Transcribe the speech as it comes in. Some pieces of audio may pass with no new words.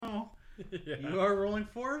Yeah. You are rolling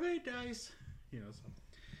 4 of 8 dice.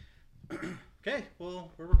 So. Okay,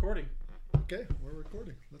 well, we're recording. Okay, we're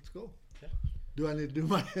recording. Let's go. Yeah. Do I need to do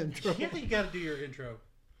my intro? Yeah, you got to do your intro.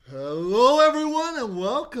 Hello, everyone, and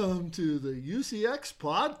welcome to the UCX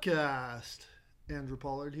podcast. Andrew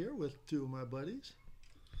Pollard here with two of my buddies.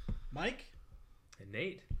 Mike. And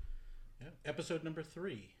Nate. Yeah. Episode number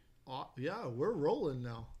 3. Yeah, we're rolling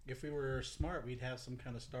now. If we were smart, we'd have some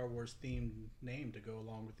kind of Star Wars themed name to go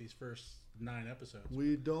along with these first 9 episodes.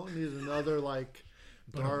 We don't need another Dark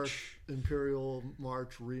Bunch. Imperial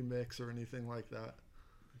March remix or anything like that.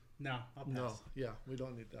 No, I'll pass. No, yeah, we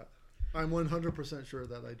don't need that. I'm 100% sure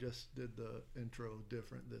that I just did the intro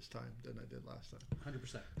different this time than I did last time.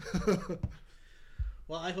 100%.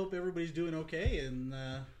 Well, I hope everybody's doing okay and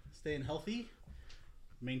staying healthy,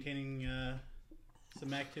 maintaining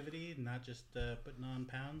some activity, not just putting on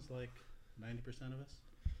pounds like 90% of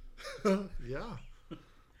us. Yeah.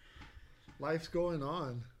 Life's going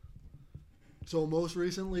on. So most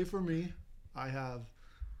recently for me, I have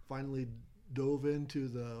finally dove into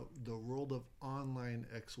the world of online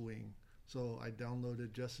X-Wing. So I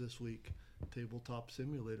downloaded just this week Tabletop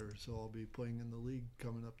Simulator. So I'll be playing in the league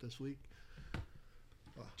coming up this week.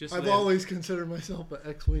 I've always considered myself an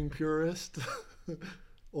X-Wing purist.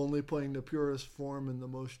 Only playing the purest form and the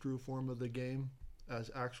most true form of the game as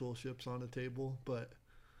actual ships on a table. But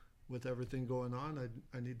with everything going on,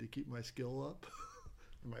 I need to keep my skill up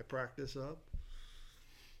and my practice up.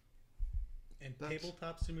 And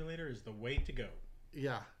Tabletop Simulator is the way to go.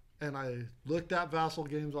 Yeah. And I looked at Vassal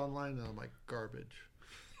games online and I'm like, garbage.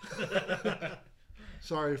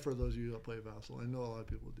 Sorry for those of you that play Vassal. I know a lot of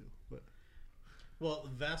people do. But Well,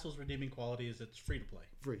 Vassal's redeeming quality is it's free to play.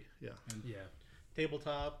 free, yeah. And Yeah.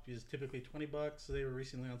 Tabletop is typically $20. So they were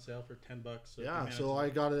recently on sale for $10. So Yeah, so I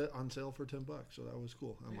got it on sale for $10, so that was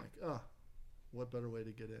cool. I'm like, what better way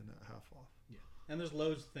to get in at half off? Yeah. And there's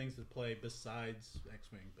loads of things to play besides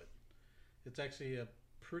X-Wing, but it's actually a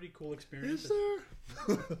pretty cool experience. Is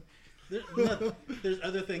there? There's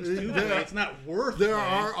other things to play. It's not worth There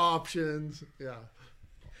playing. are options, yeah.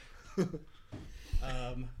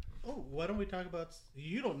 Why don't we talk about...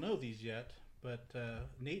 You don't know these yet, but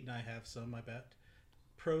Nate and I have some, I bet.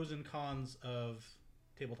 Pros and cons of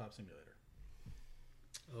Tabletop Simulator.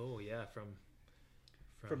 Oh yeah,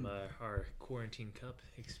 from our Quarantine Cup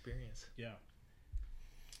experience. Yeah.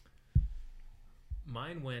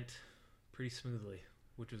 Mine went pretty smoothly,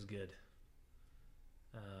 which was good.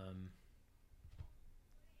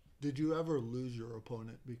 Did you ever lose your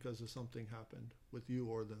opponent because of something happened with you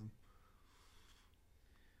or them?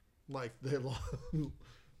 Like they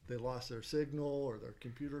lost their signal or their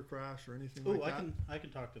computer crash or anything like that? I can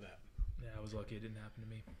talk to that. Yeah, I was lucky it didn't happen to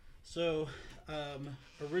me. So,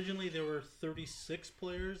 originally there were 36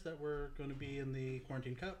 players that were going to be in the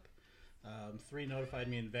Quarantine Cup. 3 notified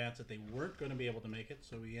me in advance that they weren't going to be able to make it,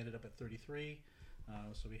 so we ended up at 33.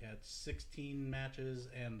 So we had 16 matches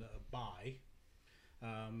and a bye.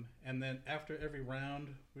 And then after every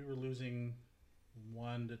round, we were losing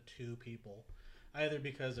 1 to 2 people. Either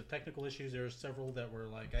because of technical issues, there were several that were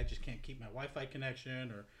like, I just can't keep my Wi-Fi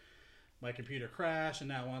connection, or my computer crashed and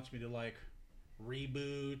now it wants me to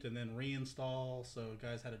reboot and then reinstall. So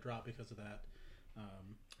guys had to drop because of that.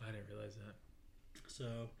 I didn't realize that.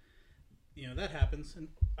 So, that happens, and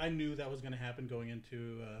I knew that was going to happen going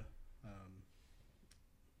into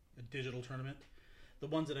a digital tournament. The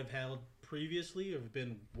ones that I've held previously have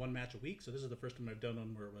been 1 match a week, so this is the first time I've done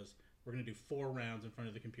one where it was, we're going to do 4 rounds in front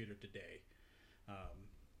of the computer today.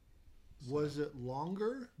 Was it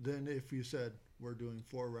longer than if you said we're doing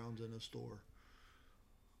 4 rounds in a store?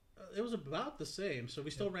 It was about the same, so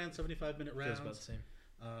we still ran 75-minute rounds. Feels about the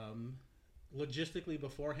same. Logistically,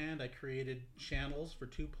 beforehand, I created channels for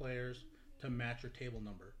 2 players to match your table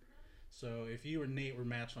number. So if you or Nate were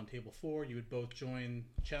matched on table 4, you would both join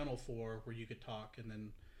channel 4 where you could talk, and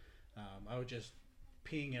then I would just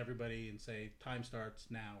ping everybody and say time starts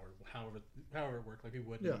now, or however it worked, like we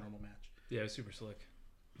would in a normal match. Yeah, it was super slick.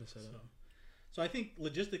 The setup. So I think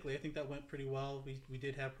logistically, I think that went pretty well. We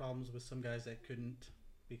did have problems with some guys that couldn't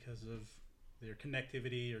because of their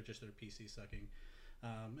connectivity or just their PC sucking.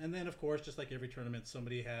 And then, of course, just like every tournament,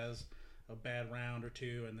 somebody has a bad round or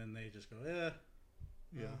 2, and then they just go,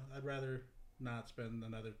 I'd rather not spend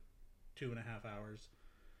another 2.5 hours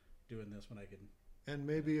doing this when I can. And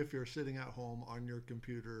maybe if you're sitting at home on your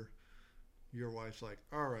computer, your wife's like,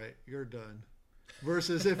 all right, you're done.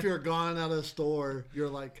 Versus if you're gone at a store, you're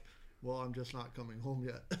like, well, I'm just not coming home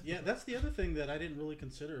yet. Yeah, that's the other thing that I didn't really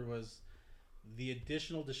consider was the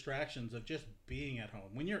additional distractions of just being at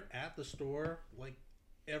home. When you're at the store,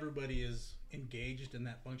 everybody is engaged in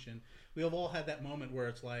that function. We have all had that moment where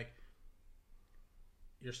it's like,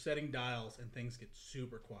 you're setting dials and things get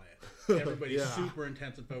super quiet. Everybody's Yeah. super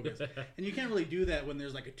intense and focused. And you can't really do that when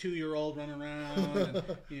there's like a 2-year-old running around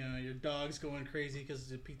and, you know, your dog's going crazy because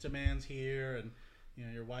the pizza man's here and, you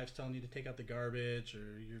know, your wife's telling you to take out the garbage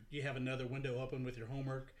or you have another window open with your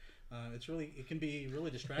homework. It can be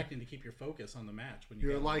really distracting to keep your focus on the match when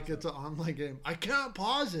You're like, it's an online game. I can't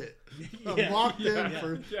pause it. I'm Yeah. locked in Yeah.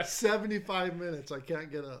 for 75 minutes. I can't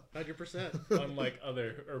get up. 100%. Unlike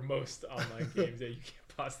other or most online games that you can't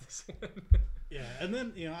pause this one. Yeah, and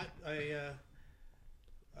then you know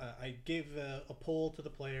I gave a poll to the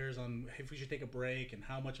players on if we should take a break and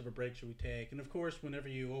how much of a break should we take. And of course, whenever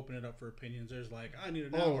you open it up for opinions, there's like, I need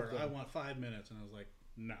an hour, okay. I want 5 minutes, and I was like,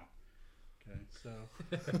 no. Okay, so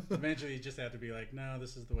eventually you just have to be like, no,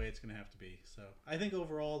 this is the way it's going to have to be. So I think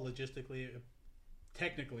overall, logistically,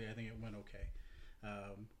 technically, I think it went okay.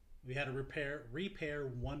 We had to repair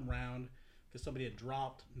one round because somebody had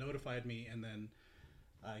dropped, notified me, and then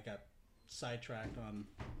I got sidetracked on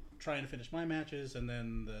trying to finish my matches and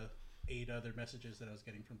then the 8 other messages that I was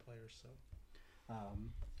getting from players. So,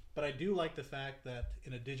 but I do like the fact that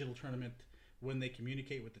in a digital tournament, when they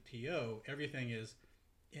communicate with the TO, everything is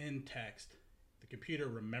in text. The computer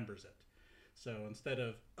remembers it. So instead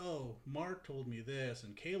of, oh, Mark told me this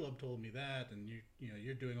and Caleb told me that, and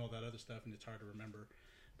you're doing all that other stuff and it's hard to remember.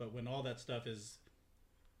 But when all that stuff is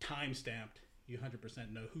time stamped, you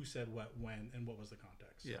 100% know who said what, when, and what was the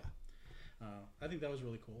context. Yeah. I think that was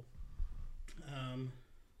really cool.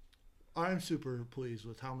 I'm super pleased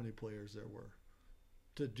with how many players there were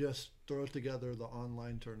to just throw together the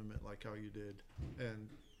online tournament like how you did and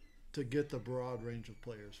to get the broad range of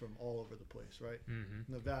players from all over the place, right?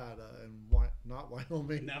 Mm-hmm. Nevada and not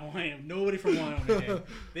Wyoming. Now I am nobody from Wyoming.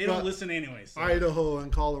 They don't listen anyway. So. Idaho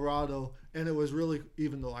and Colorado. And it was really,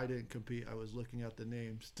 even though I didn't compete, I was looking at the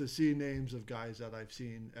names to see names of guys that I've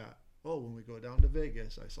seen at, when we go down to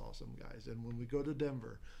Vegas, I saw some guys. And when we go to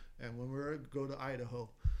Denver and when we go to Idaho,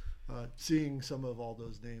 seeing some of all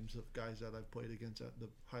those names of guys that I've played against at the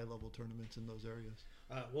high-level tournaments in those areas.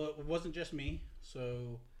 Well, it wasn't just me.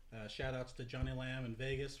 So shout outs to Johnny Lamb in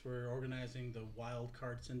Vegas for organizing the Wild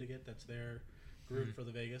Card Syndicate. That's their group for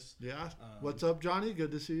the Vegas. Yeah. What's up, Johnny?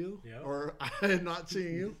 Good to see you. Yeah. Or I had not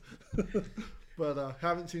seen you. But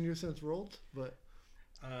haven't seen you since Worlds. But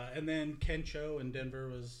and then Ken Cho in Denver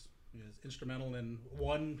was instrumental in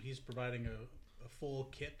one. He's providing a full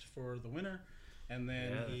kit for the winner, and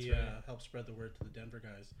then he helped spread the word to the Denver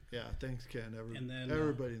guys. yeah, thanks, Ken. And then,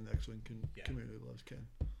 everybody in the X-Wing community loves Ken.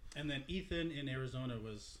 And then Ethan in Arizona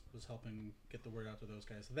was helping get the word out to those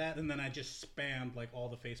guys. That, and then I just spammed like all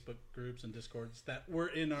the Facebook groups and Discords that were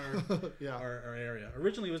in our our area.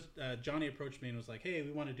 Originally, it was Johnny approached me and was like, "Hey,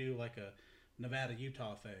 we want to do like a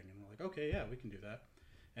Nevada-Utah thing," and we're like, "Okay, yeah, we can do that."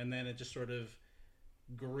 And then it just sort of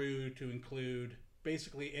grew to include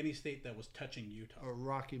basically any state that was touching Utah. A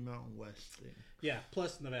Rocky Mountain West thing. Yeah,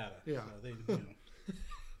 plus Nevada. Yeah. So they,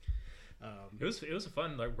 It was a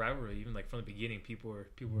fun like rivalry. Even like from the beginning, people were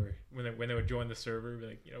when they would join the server, be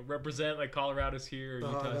like, represent like Colorado's here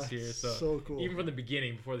or Utah's here. So cool. Even from the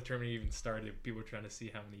beginning, before the tournament even started, people were trying to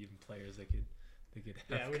see how many even players they could have.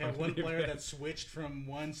 Yeah, we had one player that switched from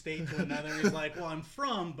one state to another. He's like, "Well, I'm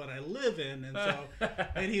from, but I live in," and so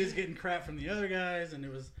and he was getting crap from the other guys, and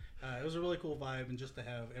it was a really cool vibe, and just to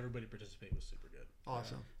have everybody participate was super good.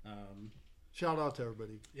 Awesome. Shout out to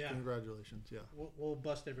everybody. Yeah. Congratulations. Yeah. We'll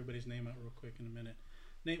bust everybody's name out real quick in a minute.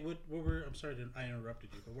 Nate, what were? I'm sorry I interrupted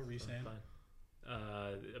you, but what were you saying?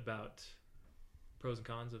 Fine. About pros and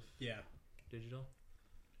cons of digital.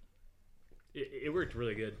 It worked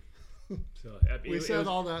really good. So we said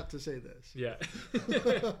all that to say this. Yeah.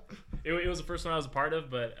 it was the first one I was a part of,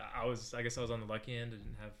 but I guess I was on the lucky end. I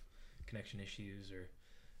didn't have connection issues or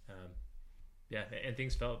and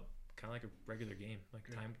things felt kind of like a regular game, like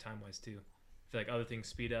time wise too. I feel like other things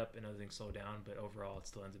speed up and other things slow down, but overall it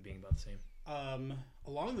still ends up being about the same.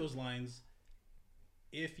 Along those lines,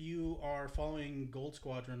 if you are following Gold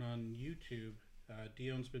Squadron on YouTube,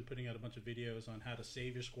 Dion's been putting out a bunch of videos on how to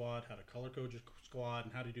save your squad, how to color code your squad,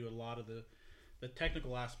 and how to do a lot of the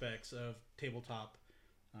technical aspects of tabletop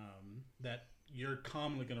that you're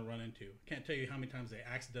commonly going to run into. Can't tell you how many times they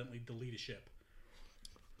accidentally delete a ship.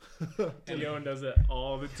 Dion does it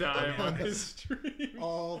all the time on his stream.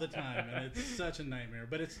 All the time, and it's such a nightmare.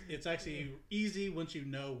 But it's actually easy once you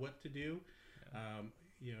know what to do.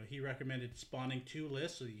 He recommended spawning 2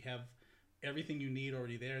 lists so you have everything you need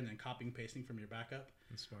already there, and then copying and pasting from your backup.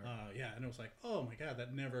 That's smart. And it was like, oh my god,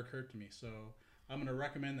 that never occurred to me. So I'm going to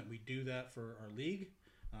recommend that we do that for our league.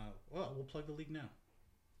 We'll plug the league now.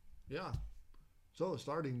 Yeah. So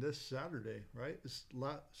starting this Saturday, right?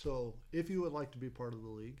 So if you would like to be part of the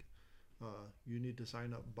league, You need to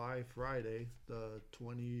sign up by Friday, the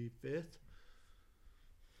 25th.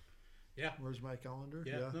 Yeah. Where's my calendar?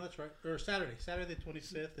 Yeah, no, that's right. Or Saturday. Saturday the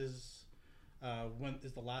 25th is when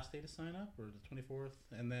is the last day to sign up, or the 24th?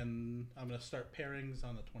 And then I'm going to start pairings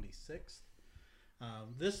on the 26th.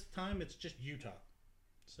 This time it's just Utah.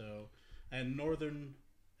 So, and northern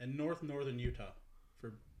Utah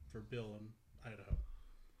for Bill and Idaho.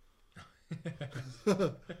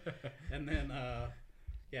 And then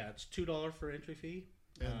it's $2 for entry fee.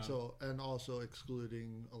 And also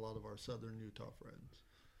excluding a lot of our southern Utah friends.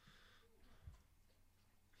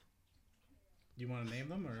 You want to name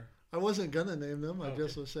them, or? I wasn't gonna name them. I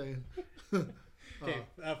just was saying. Okay.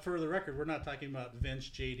 For the record, we're not talking about Vince,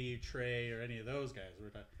 JD, Trey, or any of those guys. We're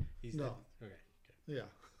talking. No. Okay. Yeah.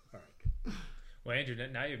 All right. Well, Andrew,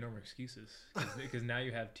 now you have no more excuses because now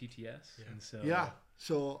you have TTS, and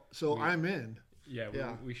so I'm in.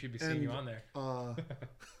 Yeah, we should be seeing you on there.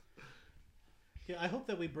 Yeah, I hope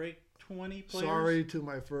that we break 20 players. Sorry to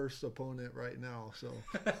my first opponent right now. So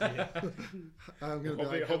I'm gonna be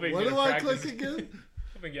like, hoping what do I click again?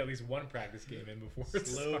 Hoping get at least one practice game in before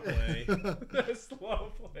Slow play.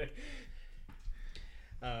 Slow play.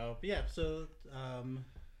 So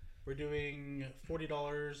we're doing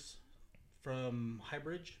 $40 from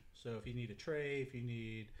Highbridge. So if you need a tray, if you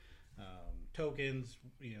need tokens,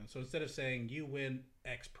 so instead of saying you win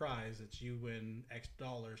X prize, it's you win X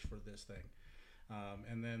dollars for this thing.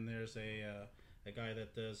 And then there's a guy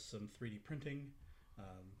that does some 3D printing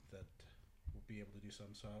that will be able to do some.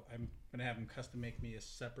 So I'm going to have him custom make me a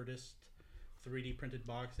Separatist 3D printed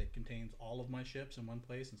box that contains all of my ships in one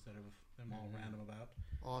place instead of them all random about.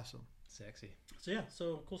 Awesome. Sexy.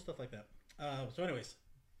 So cool stuff like that. So anyways,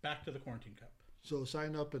 back to the Quarantine Cup. So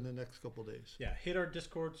sign up in the next couple days. Yeah, hit our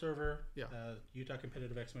Discord server, Yeah. Utah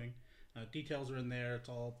Competitive X-Wing. Details are in there. It's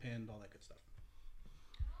all pinned, all that good stuff.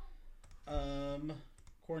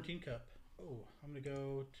 Quarantine Cup. Oh, I'm going to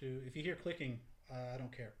go to... If you hear clicking, I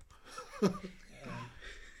don't care.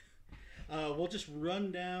 We'll just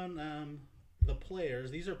run down the players.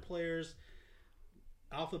 These are players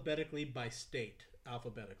alphabetically by state,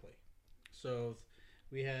 alphabetically. So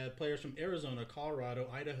we had players from Arizona, Colorado,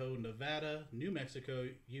 Idaho, Nevada, New Mexico,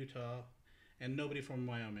 Utah, and nobody from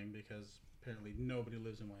Wyoming because apparently nobody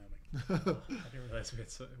lives in Wyoming. I didn't realize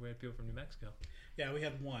we had people from New Mexico. Yeah, we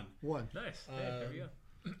had one. Nice. Hey, there we go.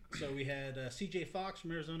 So we had CJ Fox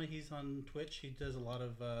from Arizona. He's on Twitch. He does a lot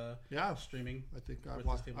of streaming. I think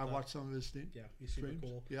I watched some of his streams. Yeah, he's super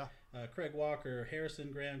cool. Yeah. Craig Walker,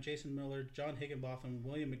 Harrison Graham, Jason Miller, John Higginbotham,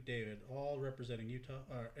 William McDavid, all representing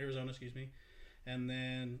Arizona, excuse me. And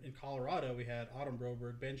then in Colorado, we had Autumn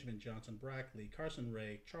Broberg, Benjamin Johnson, Brackley, Carson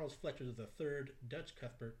Ray, Charles Fletcher III, Dutch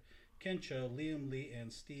Cuthbert, Ken Cho, Liam Lee,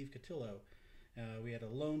 and Steve Cotillo. We had a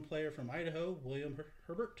lone player from Idaho, William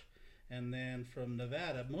Herbert. And then from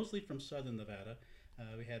Nevada, mostly from southern Nevada,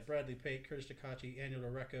 we had Bradley Pate, Curtis Takachi, Daniel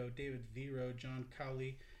Loreco, David Vero, John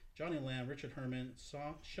Cowley, Johnny Lamb, Richard Herman,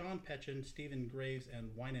 Sean Petchin, Stephen Graves, and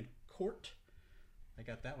Winan Court. I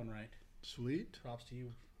got that one right. Sweet. Props to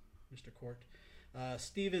you, Mr. Court.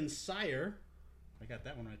 Steven Sire. I got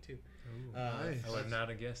that one right too. Ooh, nice. I would not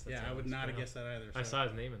have guessed that. Yeah, I would not have guessed that either. I saw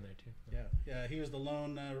his name in there too. Yeah, he was the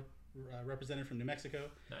lone representative from New Mexico.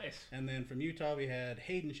 Nice. And then from Utah, we had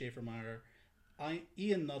Hayden Schaefermeyer,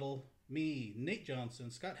 Ian Nuttall, me, Nate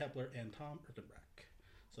Johnson, Scott Hepler, and Tom Erkenbrack.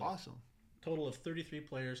 So awesome. Total of 33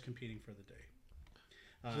 players competing for the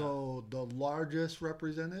day. So the largest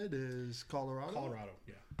represented is Colorado? Colorado,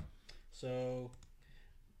 yeah. So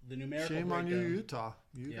the numerical Shame breakdown. on you, Utah.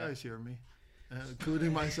 You guys hear me.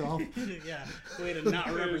 Including myself. Yeah, way to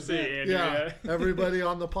not represent. Yeah, everybody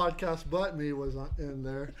on the podcast but me was in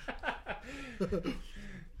there.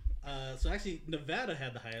 So actually, Nevada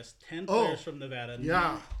had the highest. 10 players from Nevada.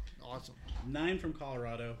 Yeah, awesome. 9 from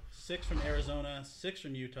Colorado, 6 from Arizona, 6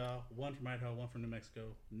 from Utah, 1 from Idaho, 1 from New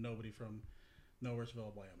Mexico, nobody from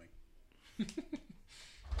Nowheresville, Wyoming.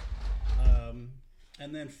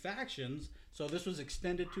 And then factions. So this was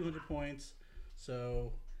extended 200 points.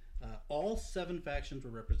 So all 7 factions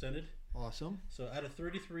were represented. Awesome. So out of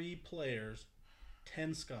 33 players,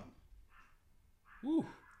 10 scum. Woo.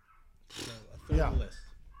 So a third of the list.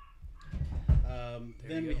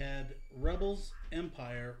 Then we had Rebels,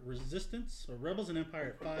 Empire, Resistance. So Rebels and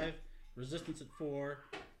Empire at 5, Resistance at 4,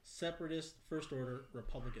 Separatist, First Order,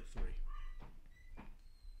 Republic at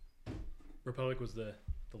 3. Republic was the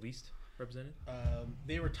least represented?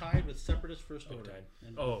 They were tied with Separatist, First Order.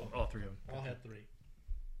 And all 3 of them. All had 3.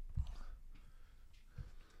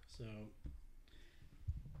 So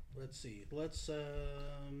let's see.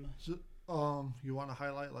 You want to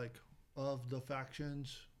highlight of the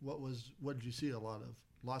factions? What did you see a lot of?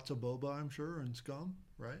 lots of boba, I'm sure, and scum,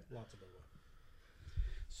 right? Lots of boba.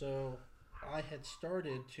 So I had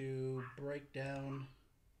started to break down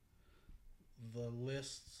the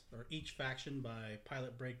lists or each faction by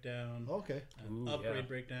pilot breakdown, Okay. upgrade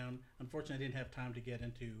breakdown. Unfortunately, I didn't have time to get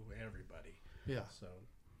into everybody. Yeah. So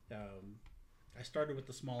I started with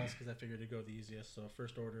the smallest because I figured it'd go the easiest. So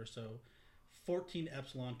first order. So 14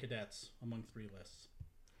 Epsilon cadets among 3 lists.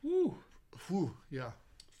 Woo! Whew, yeah.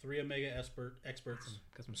 3 Omega experts.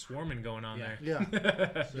 Got some swarming going on Yeah. Yeah.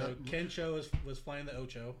 there. So Kensho was flying the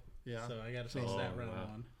Ocho. Yeah. So I got to face Oh, that round wow.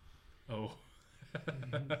 1. Oh.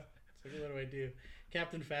 So what do I do?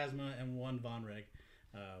 Captain Phasma and 1 Vonreg.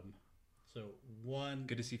 So 1.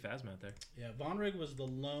 Good to see Phasma out there. Yeah, Vonreg was the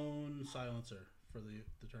lone silencer for the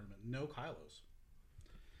tournament. No Kylos.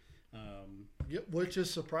 Yeah, which is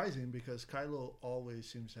surprising because Kylo always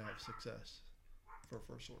seems to have success for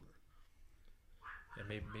first order. Yeah,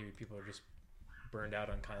 maybe people are just burned out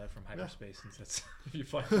on Kylo from hyperspace, since that's if you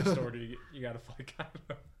fly first order, you got to fly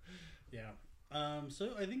Kylo. Yeah.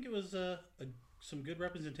 So I think it was some good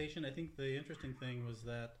representation. I think the interesting thing was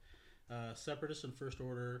that Separatists and First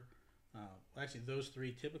Order, actually those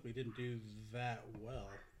 3 typically didn't do that well.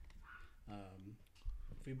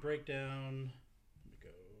 If we break down, let me go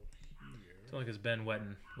here. It's only because Ben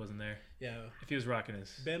Wetton wasn't there. Yeah, If he was rocking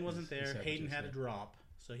his Ben wasn't his there. Separatist, Hayden had yeah. a drop,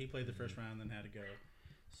 so he played the first round, then had to go.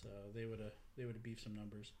 So they would have beefed some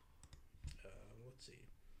numbers. Let's see.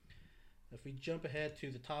 If we jump ahead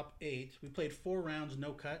to the top 8, we played 4 rounds,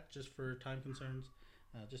 no cut, just for time concerns,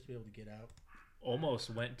 just to be able to get out.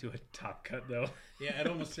 Almost went to a top cut though. Yeah, it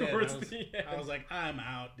almost did. Towards the end. I was like, I'm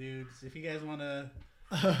out, dudes. If you guys want to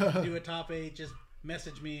do a top 8, just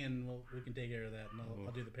message me and we can take care of that, and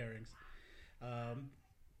I'll do the pairings.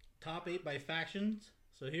 Top 8 by factions.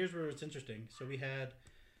 So here's where it's interesting. So we had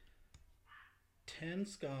 10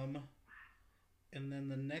 Scum, and then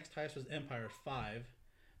the next highest was Empire, 5.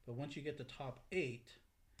 But once you get to top 8,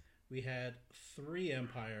 we had 3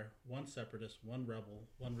 Empire, 1 Separatist, 1 Rebel,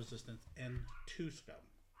 1 Resistance, and 2 Scum.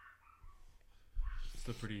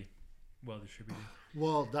 Still pretty well distributed.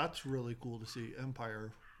 Well, that's really cool to see.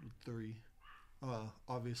 Empire with 3.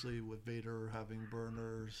 Obviously, with Vader having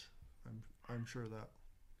burners, I'm sure that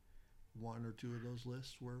 1 or 2 of those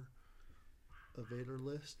lists were a Vader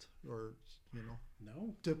list, or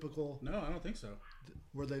No. typical. No, I don't think so.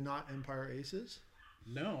 Were they not Empire aces?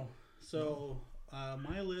 No. So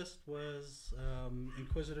my list was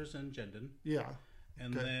Inquisitors and Jendon. Yeah.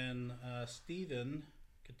 And Okay. then Steven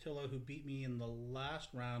Cotillo, who beat me in the last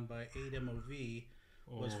round by 8 MOV,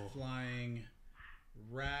 was flying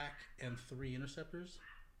Rack and 3 Interceptors.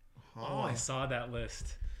 Oh, I saw that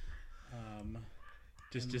list.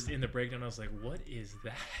 Just in the breakdown, I was like, "What is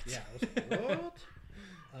that?" Yeah. I was like,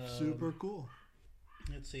 what? Super cool.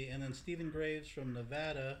 Let's see. And then Stephen Graves from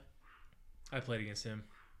Nevada. I played against him.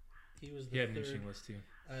 He was He the had an third. interesting list too.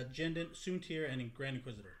 Jendon, Soontir, and Grand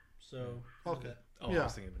Inquisitor. So Okay. Oh, I Yeah.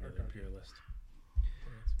 was thinking of another Imperialist.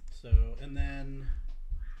 So and then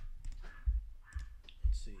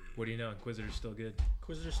let's see. What do you know? Inquisitor's still good.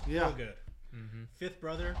 Inquisitor's still Yeah. good. Mm-hmm. Fifth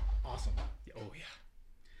Brother, awesome. Oh yeah.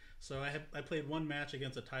 So I played 1 match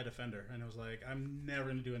against a TIE Defender, and I was like, I'm never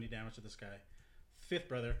going to do any damage to this guy. Fifth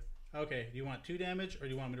Brother, okay, do you want 2 damage, or do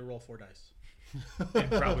you want me to roll 4 dice?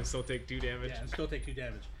 And probably still take 2 damage Yeah, and still take 2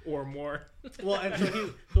 damage. or more. Well, and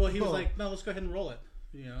so he was like, no, let's go ahead and roll it.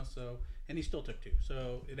 So, and he still took 2.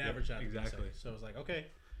 So it averaged out. exactly. So I was like, okay.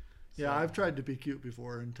 So, Yeah, I've tried to be cute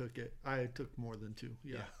before and took it. I took more than 2.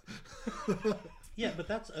 Yeah. Yeah, but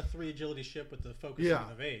that's a 3 agility ship with the focus Yeah.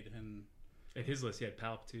 of evade. And In his list, he had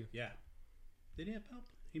Palp too. yeah. Did he have Palp?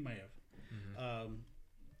 He might have.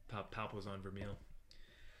 Palp was on Vermeil.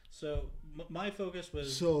 So my focus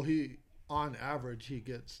was... So on average, he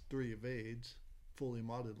gets 3 evades, fully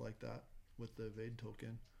modded like that, with the evade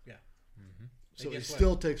token. Yeah. Mm-hmm. So he guess what?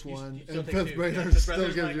 still takes You 1, still and take 5th 2. Brother Fifth still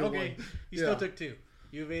Brother's gives like, you okay, 1. you still took 2.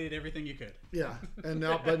 You evaded everything you could. Yeah, and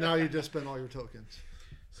now you just spend all your tokens.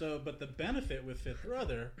 So, but the benefit with Fifth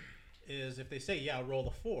Brother is if they say, yeah, roll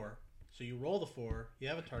the 4. So you roll the 4, you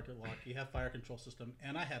have a target lock, you have fire control system,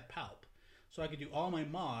 and I have Palp. So I could do all my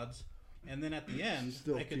mods, and then at the end,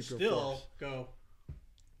 Still I could keep your still force. go,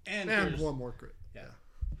 and And 1 more crit. Yeah.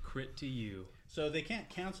 Crit to you. So they can't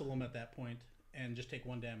cancel them at that point and just take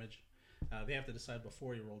 1 damage. They have to decide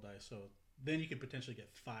before you roll dice. So then you could potentially get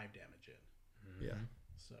 5 damage in. Yeah.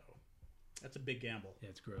 So that's a big gamble. Yeah,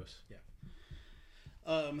 it's gross.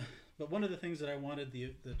 But one of the things that I wanted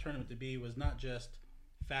the tournament to be was not just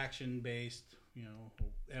faction based,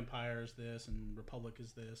 Empire is this and Republic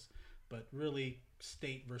is this, but really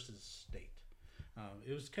state versus state.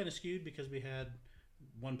 It was kind of skewed because we had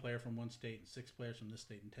one player from one state, and 6 players from this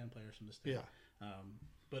state, and 10 players from this state. Yeah.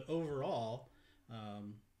 But overall,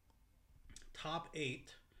 top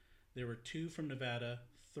 8, there were 2 from Nevada,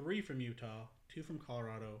 3 from Utah, 2 from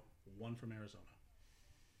Colorado, 1 from Arizona.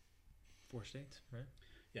 4 states, right?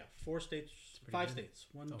 Yeah, 4 states, pretty 5 good. states.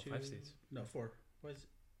 1, 2, 5 states. No, 4. What is it?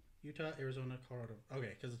 Utah, Arizona, Colorado.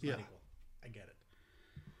 Okay, because it's not equal. I get it.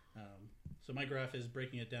 So my graph is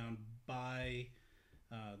breaking it down by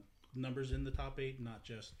numbers in the top 8, not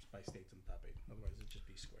just by states in the top 8. Otherwise, it'd just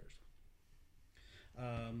be squares.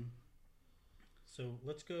 So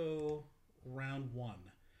let's go round 1.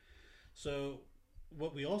 So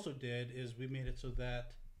what we also did is we made it so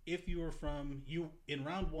that if you were in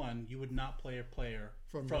round 1, you would not play a player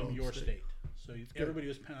from your state. So everybody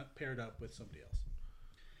was paired up with somebody else.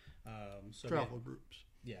 So Travel groups.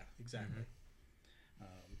 Yeah, exactly.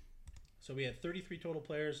 So we had 33 total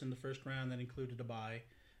players in the first round that included a bye.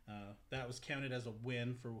 That was counted as a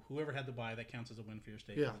win for whoever had the bye. That counts as a win for your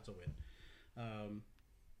state. Yeah. It's a win.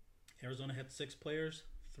 Arizona had 6 players,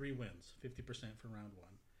 3 wins, 50% for round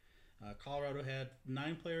 1. Colorado had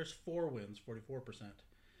 9 players, 4 wins, 44%.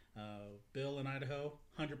 Bill in Idaho,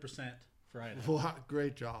 100% for Idaho. Wow,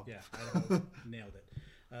 great job. Yeah, Idaho nailed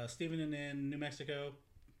it. Steven in New Mexico,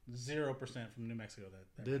 0% from New Mexico.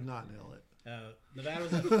 That Did not nail it. Nevada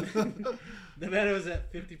was at Nevada was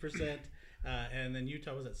at 50%, and then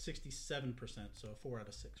Utah was at 67%. So 4 out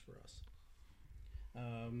of 6 for us.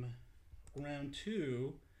 Round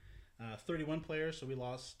 2, 31 players. So we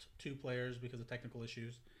lost 2 players because of technical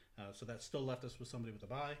issues. So that still left us with somebody with a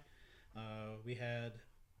bye. We had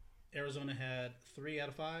Arizona had 3 out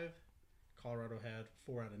of 5. Colorado had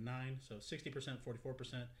 4 out of 9, so 60%,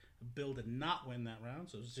 44%. Bill did not win that round,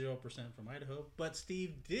 so 0% from Idaho. But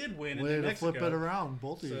Steve did win in New Way to Mexico. flip it around,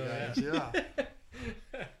 both of you guys. Yeah.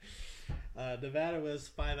 Nevada was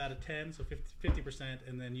 5 out of 10, so 50%,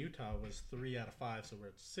 and then Utah was 3 out of 5, so we're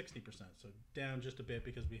at 60%. So down just a bit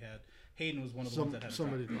because we had Hayden was one of the ones that had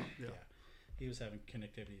somebody a problem. dropped. Yeah. He was having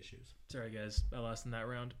connectivity issues. Sorry, guys. I lost in that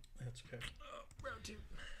round. That's okay. Round 2.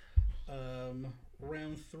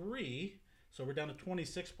 Round 3. So we're down to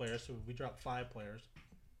 26 players, so we dropped 5 players.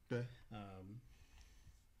 Okay.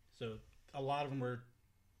 So a lot of them were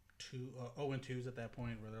 0-2s at that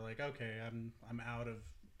point, where they're like, okay, I'm out of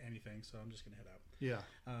anything, so I'm just gonna head out.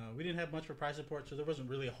 Yeah. We didn't have much for prize support, so there wasn't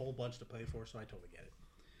really a whole bunch to play for, so I totally get it.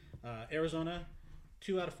 Arizona,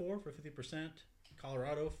 2 out of 4 for 50%.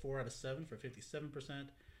 Colorado, 4 out of 7 for 57%.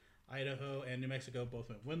 Idaho and New Mexico both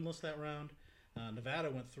went winless that round. Nevada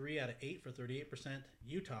went 3 out of 8 for 38%.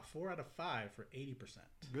 Utah 4 out of 5 for 80%.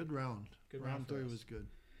 Good round. Good round round for 3 us. was good.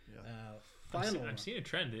 Yeah. Final. I'm seeing a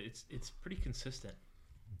trend. It's pretty consistent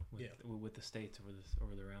with the states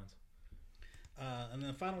over the rounds. And then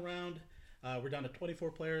the final round, we're down to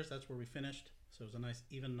 24 players. That's where we finished. So it was a nice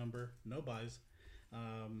even number. No buys.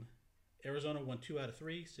 Arizona won 2 out of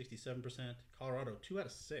 3, 67%. Colorado 2 out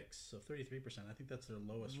of 6, so 33%. I think that's their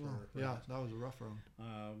lowest for Yeah, us. that was a rough round.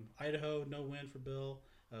 Idaho, no win for Bill.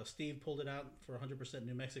 Steve pulled it out for 100%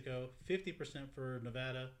 New Mexico, 50% for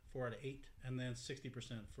Nevada, 4 out of 8, and then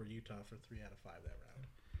 60% for Utah for 3 out of 5 that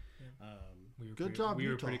round. Good job, We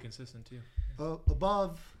were Utah. pretty consistent too.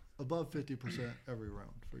 Above 50% every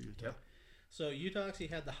round for Utah. Yep. So Utah actually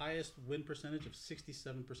had the highest win percentage of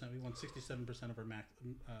 67%. We won 67% of our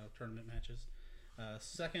tournament matches.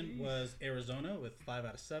 Second was Arizona with 5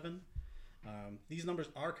 out of 7. These numbers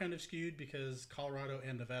are kind of skewed because Colorado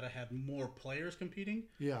and Nevada had more players competing.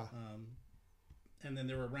 Yeah. And then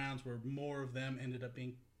there were rounds where more of them ended up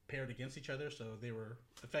being paired against each other, so they were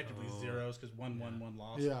effectively zeros because one won, one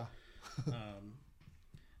lost. Yeah.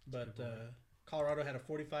 But Colorado had a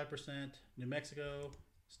 45%. New Mexico,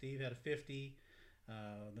 Steve had a 50%.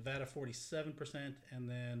 Nevada 47%, and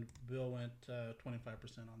then Bill went 25%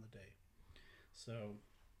 on the day. So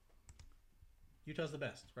Utah's the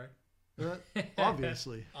best, right?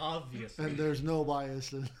 Obviously. Obviously. And there's no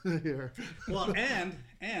bias in here. Well,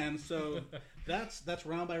 and so that's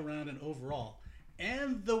round by round and overall.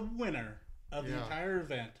 And the winner of the entire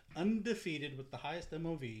event, undefeated with the highest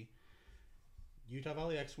MOV, Utah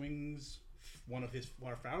Valley X-Wings, one of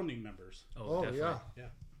our founding members. Oh, definitely. Yeah.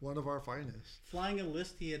 One of our finest. Flying a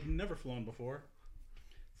list he had never flown before.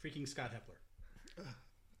 Freaking Scott Hepler.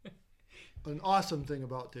 An awesome thing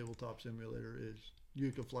about Tabletop Simulator is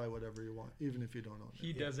you can fly whatever you want, even if you don't own it.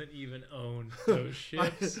 He doesn't even own those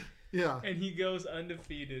ships, Yeah. and he goes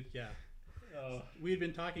undefeated. Yeah. Oh, We had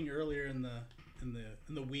been talking earlier in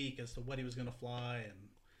the week as to what he was going to fly, and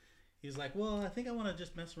he's like, "Well, I think I want to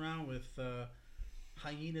just mess around with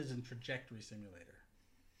hyenas and trajectory simulator."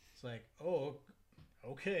 It's like, "Oh,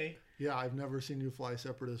 okay. Yeah, I've never seen you fly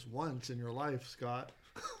Separatist once in your life, Scott.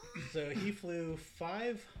 So he flew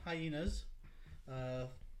 5 hyenas,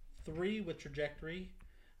 3 with trajectory,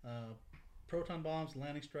 proton bombs,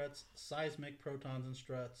 landing struts, seismic protons and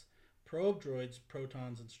struts, probe droids,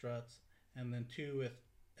 protons and struts, and then 2 with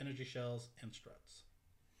energy shells and struts.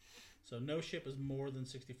 So no ship is more than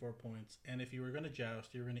 64 points, and if you were going to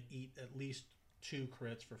joust, you're going to eat at least 2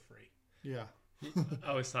 crits for free. Yeah.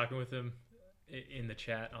 I was talking with him in the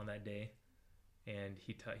chat on that day, and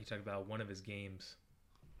he talked about one of his games.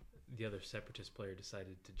 The other Separatist player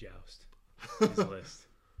decided to joust his list,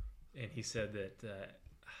 and he said that I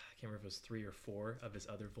can't remember if it was 3 or 4 of his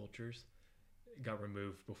other vultures got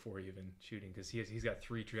removed before even shooting, because he's got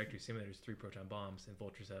 3 trajectory simulators, 3 proton bombs, and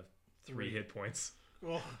vultures have 3 hit points.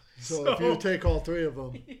 Oh, So if you take all 3 of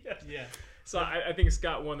them, yeah. So I think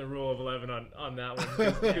Scott won the rule of 11 on that one,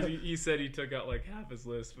 because he said he took out like half his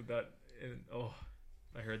list with that. And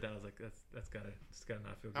I heard that, I was like, that's gotta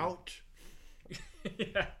not feel good. ouch.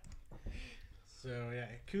 Yeah. So yeah,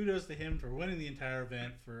 kudos to him for winning the entire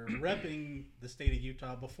event, for repping the state of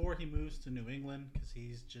Utah before he moves to New England, because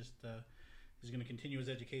he's just he's going to continue his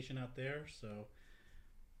education out there. So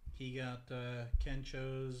he got Ken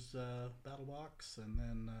Cho's battle box, and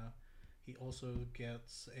then he also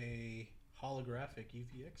gets a holographic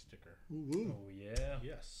UVX sticker. Ooh, ooh. Oh yeah.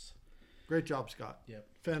 Yes. Great job, Scott. Yep.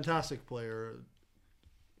 Fantastic player.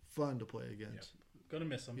 Fun to play against. Gonna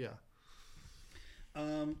miss him. Yeah.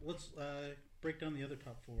 Let's break down the other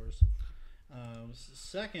top 4s.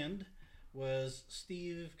 Second was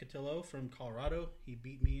Steve Cotillo from Colorado. He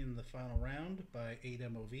beat me in the final round by 8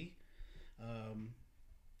 MOV.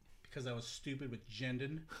 Because I was stupid with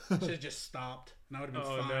Jendon. Should have just stopped, and I would have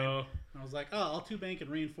been fine. No. And I was like, "Oh, I'll 2-bank and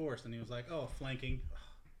reinforce," and he was like, "Oh, flanking."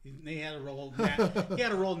 He had to roll. He had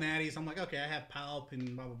to roll natties. I'm like, "Okay, I have palp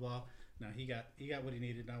and blah blah blah." No, he got what he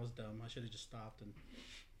needed, and I was dumb. I should have just stopped, and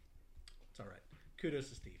it's all right. Kudos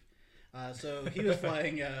to Steve. So he was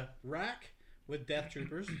flying Rack with Death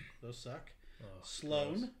Troopers. Those suck. Oh,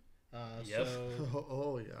 Sloan. Yep. So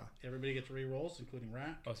Oh, yeah. everybody gets re-rolls, including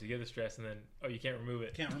Rack. Oh, so you get the stress, and then you can't remove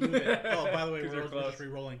it. Can't remove it. Oh, by the way, 'Cause they're we're just close.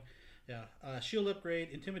 re-rolling. Yeah. Shield upgrade,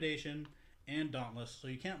 intimidation, and dauntless. So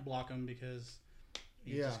you can't block him because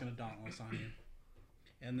he's just going to dauntless on you.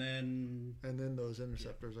 And then And then those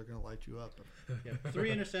interceptors are going to light you up.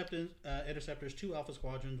 3 interceptors, 2 Alpha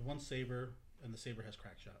Squadrons, 1 Saber, and the Saber has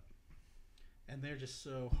crack shot. And they're just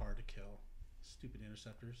so hard to kill. Stupid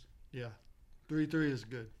interceptors. Yeah. 3-3 is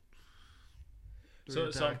good. So Three I'm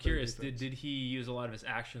attack, curious. three defense. Did he use a lot of his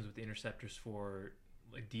actions with the interceptors for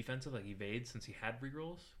like defensive, like evade, since he had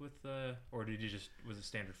rerolls with, or did he just was a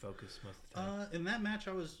standard focus most of the time? In that match,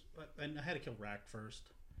 I had to kill Rack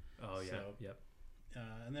first. Oh yeah. so- Yep.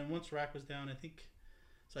 And then once Rack was down, I think.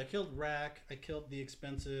 So I killed Rack. I killed the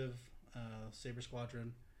expensive Saber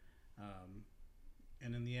Squadron.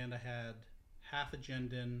 And in the end, I had half a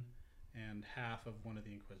Jendon and half of one of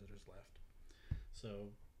the Inquisitors left. So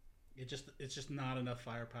it's just not enough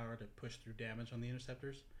firepower to push through damage on the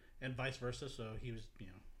interceptors, and vice versa. So he was,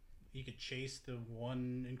 he could chase the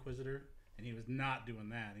one Inquisitor, and he was not doing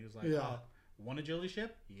that. He was like, Yeah. "Oh, one agility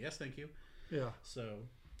ship? Yes, thank you." Yeah. So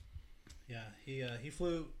yeah, he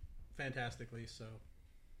flew fantastically. So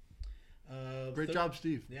Great job,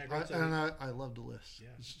 Steve. Yeah, great job. And I love the list. Yeah.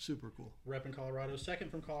 It's super cool. Rep in Colorado. Second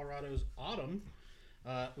from Colorado's Autumn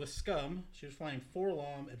with Scum. She was flying 4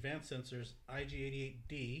 LOM, Advanced Sensors,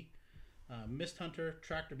 IG-88D, Mist Hunter,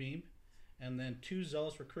 Tractor Beam, and then 2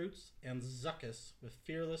 Zealous Recruits, and Zuckus with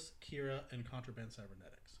Fearless, Kira, and Contraband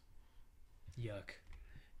Cybernetics. Yuck.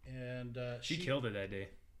 And She killed it that day.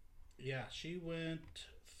 Yeah, she went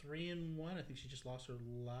 3-1. I think she just lost her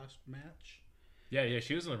last match. Yeah.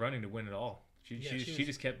 She was in the running to win it all. She was-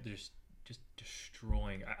 just kept just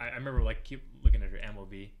destroying. I remember keep looking at her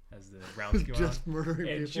MOV as the rounds go on. Just murdering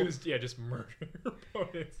And people. she was just murdering her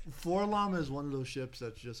opponents. Forlom is one of those ships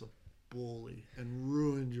that's just a bully and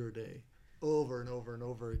ruined your day over and over and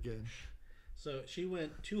over again. So she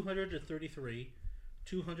went 200 to 33,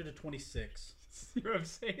 200 to 26. See what I'm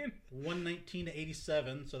saying? 119 to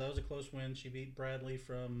 87, so that was a close win. She beat Bradley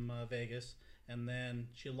from Vegas, and then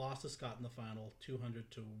she lost to Scott in the final, 200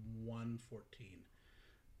 to 114.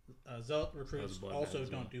 Zealot recruits bloodbath also as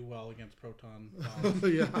well. don't do well against proton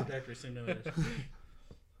Yeah. trajectory simulators.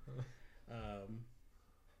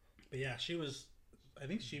 But yeah, she was. I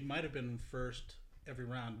think she might have been first every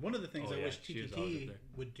round. One of the things Oh, I yeah, wish she was always up TTT there.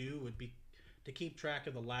 would do would be to keep track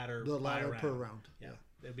of the ladder. The by ladder round. per round. Yeah,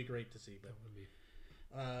 that'd be great to see. But That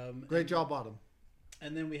would be. Great job, Autumn.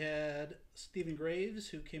 And then we had Stephen Graves,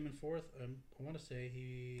 who came in fourth. I want to say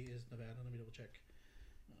he is Nevada. Let me double check.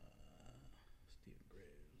 Stephen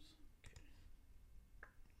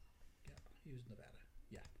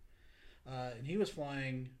And he was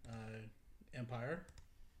flying Empire.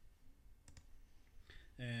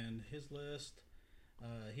 And his list,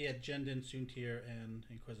 he had Jendin, Soontir, and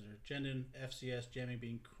Inquisitor. Jendin, FCS, Jamming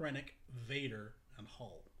Beam, Krennic, Vader, and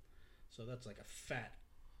Hull. So that's like a fat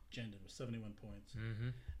Jendin with 71 points.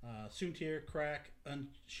 Soontir, Crack,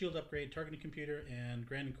 Shield Upgrade, Targeting Computer, and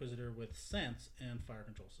Grand Inquisitor with Sense and Fire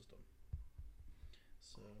Control System.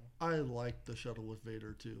 So I like the shuttle with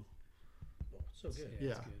Vader too. oh, so good. Yeah.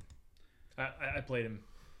 It's good. I played him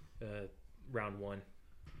round 1.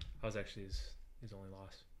 I was actually his only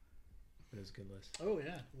loss. But it was a good list. Oh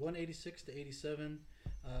yeah, 186 to 87.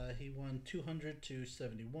 He won 200 to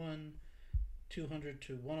 71, 200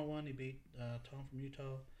 to 101. He beat Tom from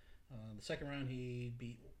Utah. The second round he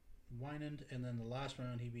beat Wynand, and then the last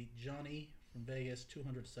round he beat Johnny from Vegas,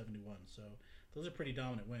 200 to 71. So those are pretty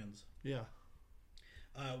dominant wins. Yeah.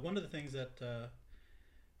 One of the things that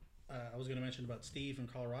I was going to mention about Steve from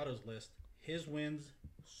Colorado's list, his wins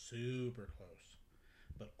super close,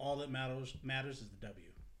 but all that matters is the W.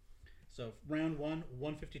 So round 1,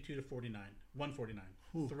 152 to 49, 149,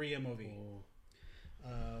 Ooh. 3 MOV.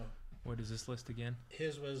 What is this list again?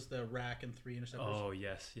 His was the rack and 3 interceptors. Oh,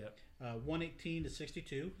 yes. Yep. 118 to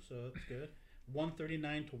 62, so that's good.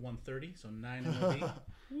 139 to 130, so 9 MOV.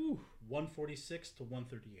 146 to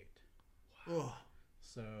 138. Oh.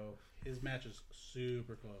 So his match is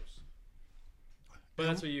super close. But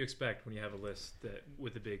that's what you expect when you have a list that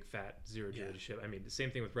with a big fat 0 Yeah. to ship. I mean, the same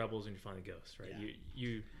thing with Rebels when you find a Ghost, right?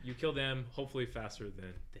 Yeah. You kill them hopefully faster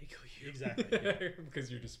than they kill you. Exactly, yeah. Because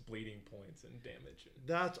you're just bleeding points and damage.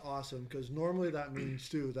 That's awesome because normally that means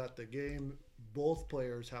too that the game both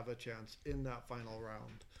players have a chance in that final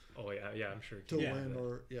round Oh yeah, I'm sure. to Yeah. win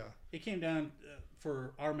or It came down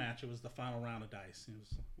for our match. It was the final round of dice. It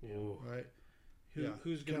was Ooh. right.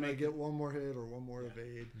 who's going Can to I make get one more hit or one more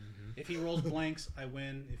evade? If he rolls blanks, I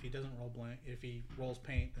win. If he doesn't roll blank, if he rolls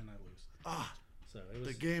paint, then I lose. Ah, So it was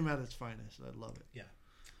the game at its finest. I love it.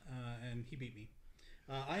 and he beat me.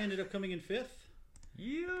 I ended up coming in 5th.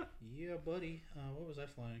 Yeah. Yeah, buddy. What was I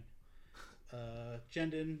flying?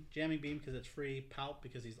 Jendin, Jamming Beam because it's free, Palp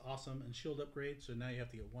because he's awesome, and Shield Upgrade. So now you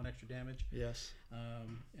have to get 1 extra damage. Yes.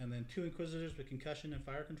 And then 2 Inquisitors with Concussion and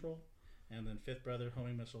Fire Control, and then Fifth Brother,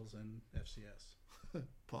 Homing Missiles, and FCS.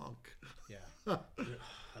 Punk. Yeah,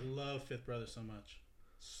 I love Fifth Brother so much.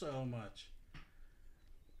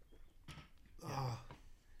 Ah,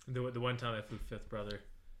 The one time I flew Fifth Brother,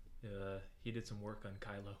 he did some work on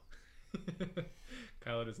Kylo.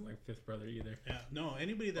 Kylo doesn't like Fifth Brother either. Yeah, no,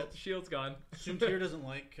 anybody that Shield's gone. Soontir doesn't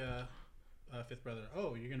like Fifth Brother.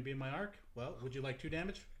 Oh, you're gonna be in my arc? Well, would you like 2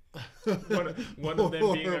 damage? one of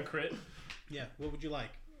them being a crit. Yeah. What would you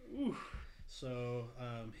like? Ooh. So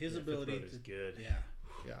his Fifth ability Brother's good. Yeah.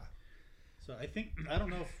 yeah. So I don't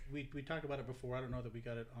know if we talked about it before. I don't know that we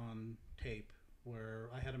got it on tape where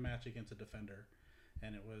I had a match against a defender,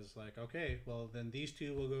 and it was like, okay, well then these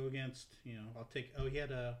two will go against. I'll take. Oh, he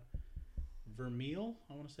had a Vermeil,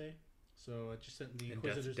 I want to say. So I just sent the And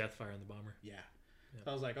Inquisitors. Deathfire on the bomber. Yeah. Yep.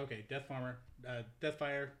 So I was like, okay,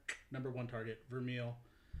 Deathfire, number 1 target, Vermeil,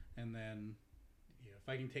 and then if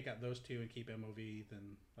I can take out those 2 and keep MOV,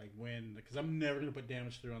 then like win, because I'm never gonna put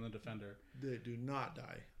damage through on the defender. They do not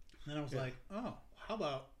die. And I was like, oh, how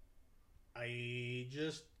about I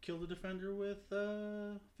just kill the defender with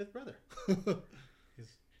Fifth Brother?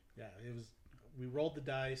 It was. We rolled the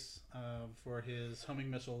dice for his homing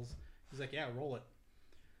missiles. He's like, yeah, roll it.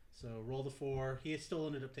 So roll the 4. He still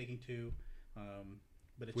ended up taking 2,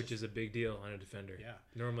 but it's Which is a big deal on a defender. Yeah.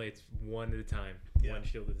 Normally it's 1 at a time, Yeah. 1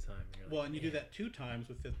 shield at a time. And you're like, well, and you do "Man." that 2 times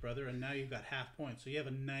with Fifth Brother, and now you've got half points. So you have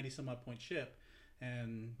a 90-some-odd point ship,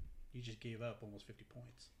 and you just gave up almost 50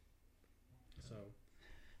 points. So,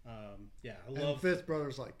 I love. And Fifth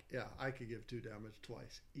Brother's like, yeah, I could give 2 damage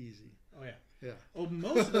twice, easy. Oh yeah. Yeah. Oh,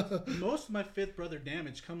 most of my Fifth Brother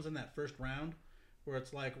damage comes in that first round, where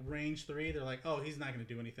it's like range 3. They're like, oh, he's not going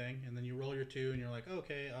to do anything, and then you roll your 2, and you're like,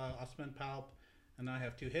 okay, I'll spend Palp, and now I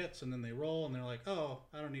have 2 hits, and then they roll, and they're like, oh,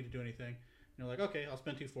 I don't need to do anything. And you're like, okay, I'll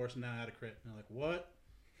spend 2 force, and now I add a crit. And they're like, what?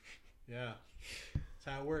 Yeah, that's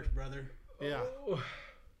how it works, brother. Yeah. Oh.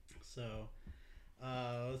 So,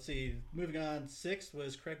 let's see. Moving on, 6th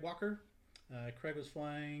was Craig Walker. Craig was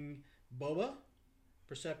flying Boba,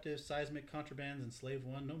 Perceptive, Seismic, Contrabands, and Slave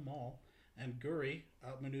 1, no Maul. And Guri,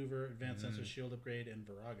 Outmaneuver, Advanced Sensor, Shield Upgrade, and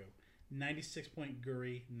Virago. 96-point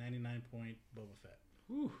Guri, 99-point Boba Fett.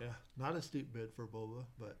 Whew. Yeah. Not a steep bid for Boba,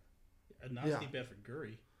 but Not a steep bet for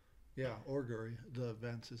Guri. yeah, or Guri, the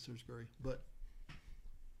Advanced Sisters Guri, but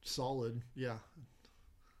solid. Yeah.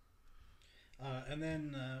 And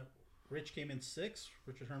then Rich came in 6th.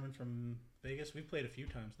 Richard Herman from Vegas. We played a few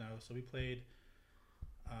times now. So we played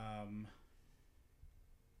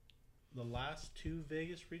the last 2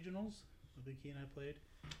 Vegas regionals. I think he and I played.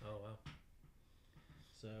 Oh wow.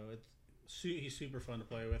 So he's super fun to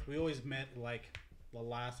play with. We always met like the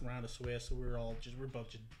last round of Swiss, so we're both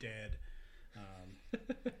just dead.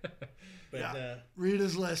 But Yeah. Read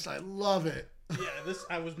his list. I love it. yeah,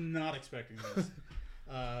 I was not expecting this.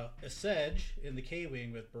 A Sedge in the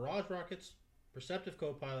K-Wing with Barrage Rockets, Perceptive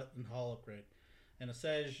Co-Pilot, and Hull Upgrade. And a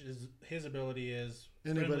Sedge, his ability is...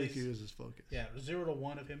 Anybody friendlies- can use his focus. Yeah, 0 to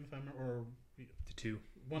 1 of him, if I remember, or To 2.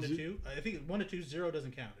 1 to 2. I think 1 to 2, 0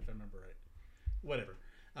 doesn't count, if I remember right. Whatever.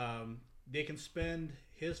 They can spend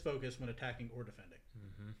his focus when attacking or defending.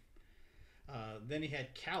 Then he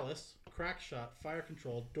had Callus, Crackshot, Fire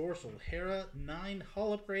Control, Dorsal, Hera, 9,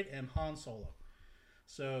 Hull Upgrade, and Han Solo.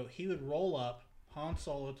 So he would roll up Han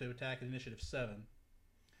Solo to attack at Initiative 7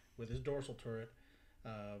 with his Dorsal turret,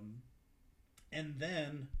 and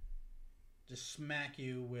then just smack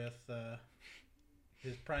you with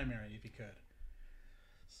his primary if he could.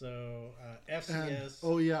 So FCS.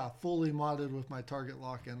 And, fully modded with my target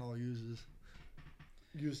lock, and I'll use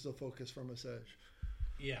the focus from a Sedge.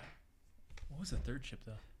 Yeah. What was the third ship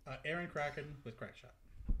though? Aaron Kraken with Crackshot.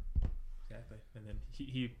 Exactly. And then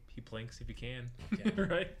he plinks if he can. Yeah.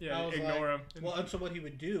 Right? Yeah. Ignore him. Well, and so what he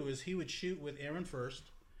would do is he would shoot with Aaron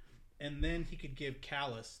first, and then he could give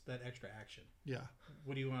Callus that extra action. Yeah.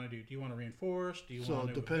 What do you want to do? Do you want to reinforce? Do you So want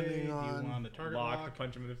to depending evade? on Do you want the target lock lock? to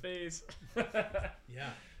punch him in the face. Yeah.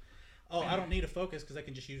 Oh, I don't need a focus because I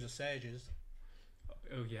can just use a Sages.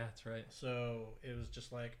 Oh yeah, that's right. So it was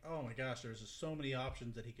just like, oh my gosh, there's just so many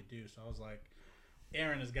options that he could do. So I was like,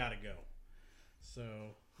 Aaron has got to go. So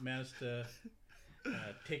managed to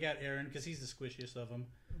take out Aaron because he's the squishiest of them.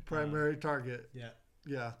 Primary target. Yeah.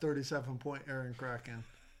 Yeah, 37-point Aaron Kraken.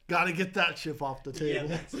 Got to get that ship off the table.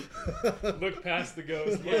 Yeah, Look past the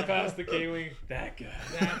ghost. Yeah. Look past the K-Wing. That guy.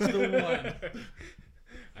 That's the one.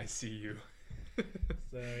 I see you.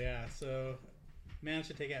 So managed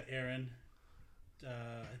to take out Aaron.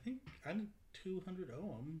 I think I didn't 200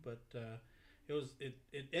 him, but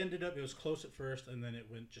it ended up, it was close at first, and then it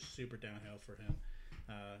went just super downhill for him.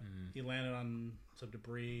 He landed on some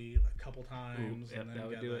debris a couple times, Yep, and then that he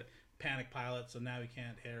would got do the it. panic pilot, so now he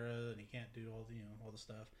can't Hera, and he can't do all the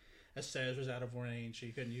stuff. Estes was out of range, so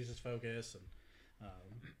he couldn't use his focus, and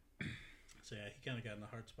so yeah, he kind of got in the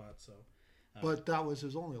hard spot. So, But that was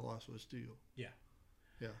his only loss was to you. yeah.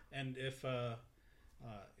 Yeah. And if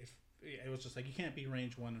it was just like, you can't be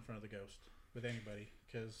range 1 in front of the ghost with anybody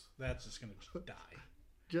because that's just gonna just die.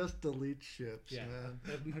 Just delete ships, Yeah,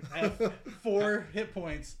 man. I have 4 hit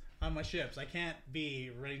points on my ships. I can't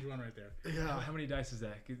be range 1 right there. Yeah. How many dice is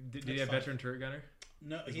that? Did he That's have 5. veteran turret gunner?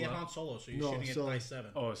 No, As he had well? Han Solo, so you're No, shooting so- at dice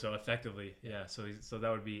 7. Oh, so effectively, yeah. So that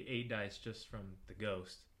would be 8 dice just from the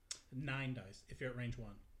ghost. 9 dice if you're at range 1.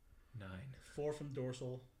 9. 4 from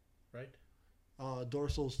dorsal, right?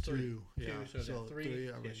 Dorsal's 2. 3. Yeah. 2, so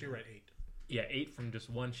 3. I Yes, you're right. 8. Yeah, 8 from just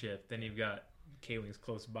one ship. Then you've got K-Wings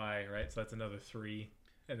close by, right? So that's another 3.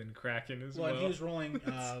 And then Kraken as well. Well, and he was rolling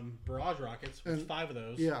barrage rockets, with And- 5 of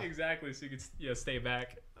those. Yeah. Exactly, so you could stay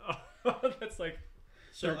back. That's like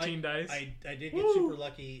So 13 dice. I did get super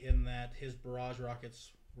lucky in that his barrage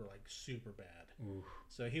rockets were like super bad. Ooh.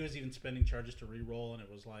 So he was even spending charges to re-roll, and it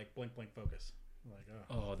was like blink, blink, focus. Like,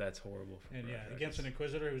 oh. Oh, that's horrible. For And yeah, Barrage against an Rockets.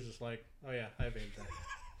 Inquisitor, he was just like, oh yeah, I evaded that.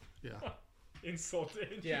 Yeah. Insult to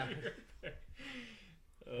Yeah. injury.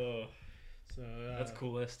 Oh, So that's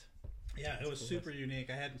coolest. Yeah, it That's was cool. super unique.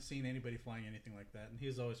 I hadn't seen anybody flying anything like that, and he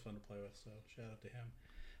was always fun to play with. So shout out to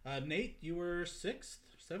him. Nate, you were 6th,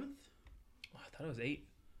 7th? Oh, I thought it was 8.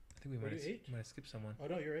 I think we Were might you have, 8? might have skipped someone. Oh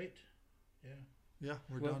no, you're 8. Yeah. Yeah,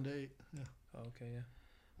 we're Well- down to 8. Yeah. Oh, okay, yeah.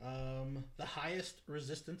 The highest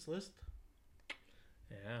resistance list.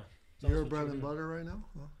 Yeah. Tell us Your what bread you and were doing. butter right now?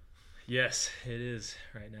 Huh? Yes, it is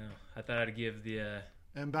right now. I thought I'd give the.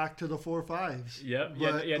 And back to the 4/5s. Yep.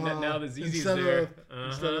 But, yeah. Now the ZZ's instead there. of-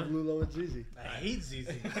 Instead of Lulo and Zizi. I hate ZZ.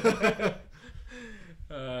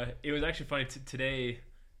 It was actually funny today.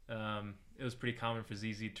 It was pretty common for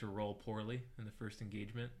ZZ to roll poorly in the first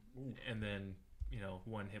engagement, Ooh. and then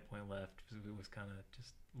 1 hit point left. It was kind of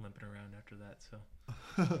just limping around after that.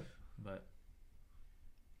 So, but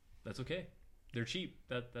that's okay. They're cheap.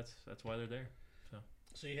 That's why they're there.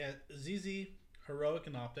 So you had ZZ, Heroic,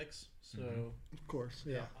 and Optics. So Of course,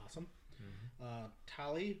 yeah. awesome.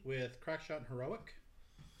 Tali with Crackshot and Heroic.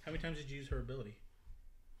 How many times did you use her ability?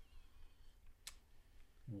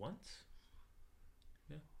 Once.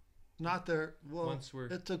 Not there. Well, Once we're.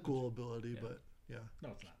 it's a cool ability, Yeah. but yeah. No,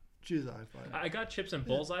 it's not. She's a high five. I got chips and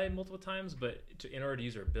bullseye multiple times, but in order to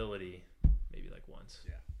use her ability, maybe like once.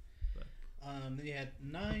 Then you had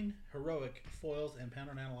 9 Heroic foils and Pound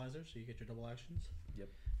and Analyzer, so you get your double actions. Yep.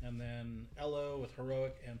 And then Elo with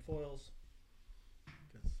heroic and foils.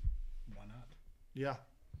 Because why not? Yeah.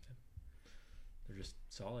 They're just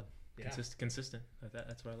solid. Yeah. Consistent.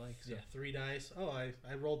 That's what I like. So. Yeah, 3 dice. Oh, I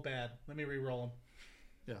rolled bad. Let me re-roll them.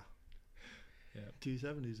 Yeah.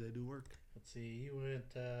 T70s, they do work. Let's see. You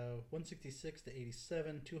went 166 to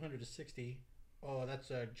 87, 200 to 60. Oh, that's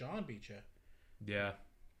John beat you. Yeah.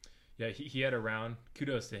 Yeah, he had a round.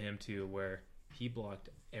 Kudos to him, too, where he blocked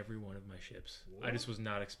every one of my ships. What? I just was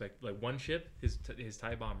not expecting... Like, one ship, his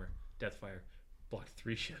TIE bomber, Deathfire, blocked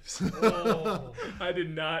 3 ships. Oh. I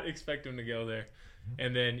did not expect him to go there.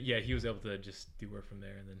 And then, yeah, he was able to just do work from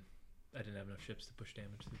there. And then I didn't have enough ships to push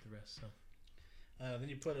damage through the rest, so... Then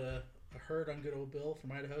you put a herd on good old Bill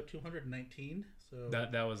from Idaho, 219. So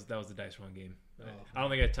That was the dice rolling game. Oh. I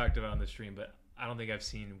don't think I talked about it on the stream, but I don't think I've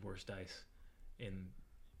seen worse dice in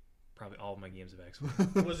probably all of my games of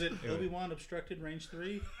X-Wing. Was it Obi-Wan obstructed range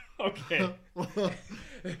 3? Okay.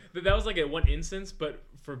 That was like at one instance, but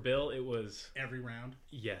for Bill, it was... Every round?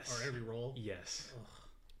 Yes. Or every roll? Yes. Ugh.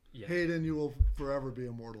 Yeah. Hayden, you will forever be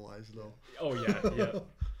immortalized, though. Oh, yeah. Yeah.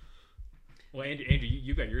 Well, Andrew,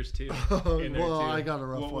 you got yours too. In there Well, too. I got a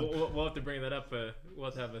rough one. We'll have to bring that up. We'll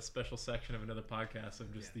have to have a special section of another podcast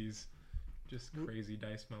of just these just crazy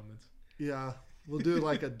dice moments. Yeah. We'll do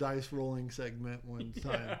like a dice rolling segment one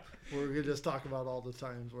time. Where we can just talk about all the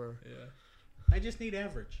times where... I just need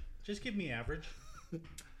average. Just give me average.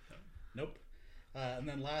 Nope. And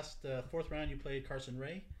then last, 4th round, you played Carson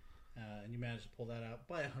Ray. And you managed to pull that out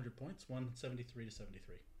by 100 points, 173 to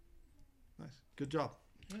 73. Nice. Good job.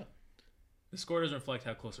 Yeah. The score doesn't reflect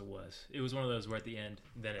how close it was. It was one of those where at the end,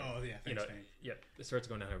 then it, thanks, it starts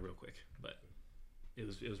going downhill real quick. But it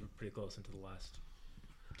was pretty close into the last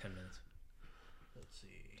 10 minutes. Let's see.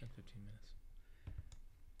 10, 15 minutes.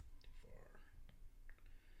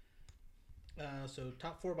 Too far. So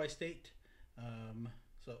top 4 by state.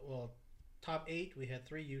 Top 8, we had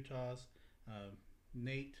 3 Utahs.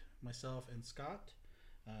 Nate, myself, and Scott.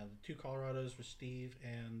 The 2 Colorados were Steve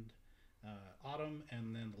and Autumn,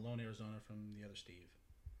 and then the lone Arizona from the other Steve.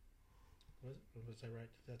 Was I right?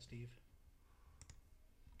 Is that Steve?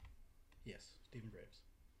 Yes, Stephen Graves.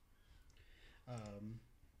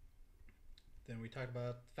 Then we talked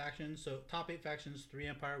about factions. So top 8 factions, 3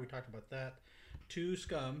 Empire. We talked about that. 2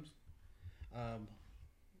 Scums.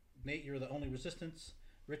 Nate, you were the only Resistance.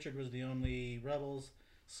 Richard was the only Rebels.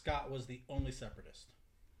 Scott was the only Separatist.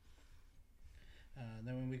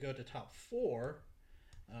 Then when we go to top 4,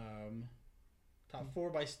 top 4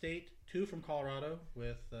 by state, 2 from Colorado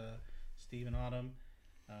with Steve and Autumn,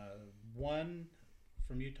 1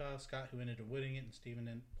 from Utah, Scott, who ended up winning it, and Steven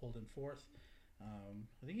then pulled in 4th.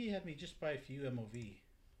 I think he had me just by a few MOV.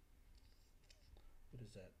 What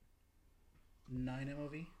is that? 9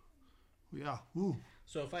 MOV? Yeah. Ooh.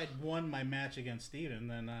 So if I had won my match against Steven,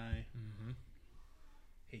 then I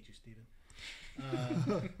hate you, Steven.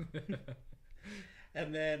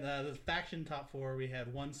 And then the faction top 4, we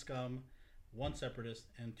had 1 Scum, 1 Separatist,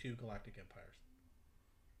 and 2 Galactic Empires.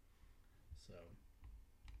 So,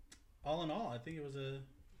 all in all, I think it was a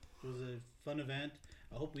fun event.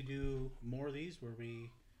 I hope we do more of these where we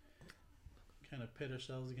kind of pit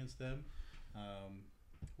ourselves against them.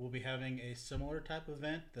 We'll be having a similar type of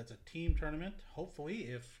event that's a team tournament, hopefully,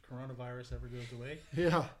 if coronavirus ever goes away.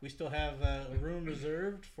 Yeah. We still have a room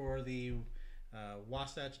reserved for the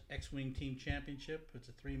Wasatch X-Wing Team Championship. It's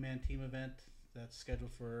a 3-man team event that's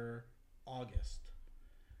scheduled for August.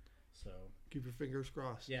 So Keep your fingers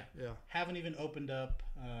crossed. Yeah. Haven't even opened up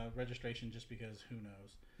registration just because who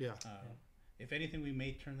knows. Yeah. If anything, we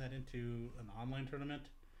may turn that into an online tournament.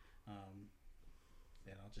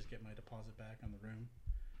 And I'll just get my deposit back on the room.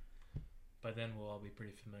 By then, we'll all be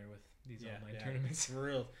pretty familiar with these online tournaments. For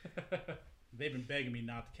real. They've been begging me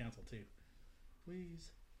not to cancel too. Please.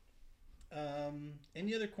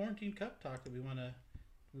 Any other Quarantine Cup talk that we want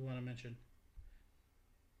to mention?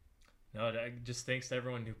 No, just thanks to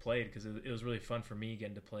everyone who played, because it was really fun for me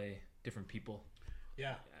getting to play different people.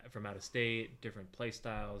 Yeah. From out of state, different play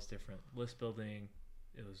styles, different list building.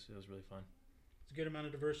 It was really fun. It's a good amount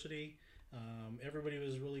of diversity. Everybody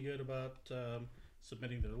was really good about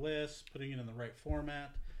submitting their lists, putting it in the right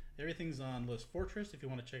format. Everything's on List Fortress if you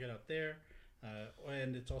want to check it out there.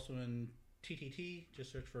 And it's also in TTT.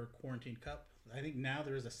 Just search for Quarantine Cup. I think now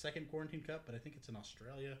there is a second Quarantine Cup, but I think it's in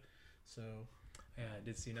Australia. So yeah, I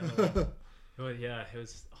did see another one. It was there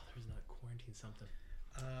was not Quarantine something.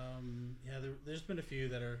 There's been a few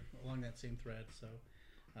that are along that same thread. So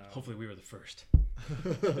hopefully we were the first.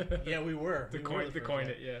 Yeah, we were. The coin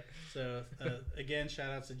it, yeah. So again,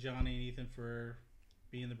 shout outs to Johnny and Ethan for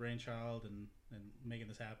being the brainchild and making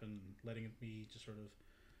this happen and letting me just sort of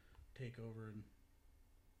take over and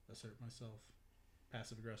assert myself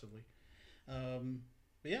passive aggressively.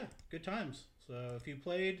 But yeah, good times. So if you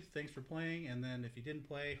played, thanks for playing, and then if you didn't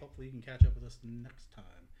play, hopefully you can catch up with us next time.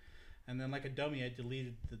 And then like a dummy, I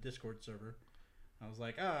deleted the Discord server. I was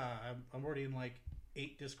like, I'm already in like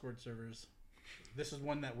 8 Discord servers. This is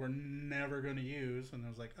one that we're never going to use. And I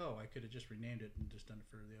was like, I could have just renamed it and just done it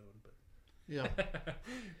for the other one. But Yeah.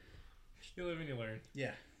 You live and you learn.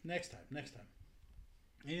 yeah, next time.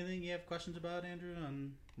 Anything you have questions about, Andrew?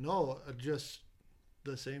 No, just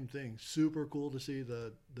the same thing. Super cool to see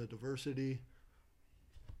the diversity.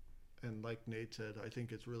 And like Nate said, I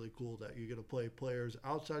think it's really cool that you get to play players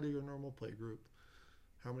outside of your normal play group.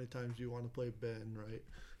 How many times do you want to play Ben,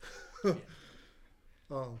 right?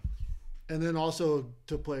 Yeah. And then also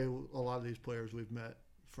to play a lot of these players we've met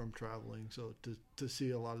from traveling. So to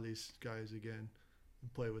see a lot of these guys again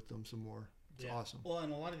and play with them some more. It's awesome. Well,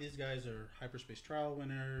 and a lot of these guys are hyperspace trial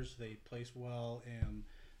winners. They place well in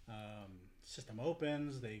system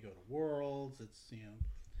opens. They go to worlds. It's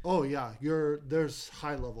Oh yeah, there's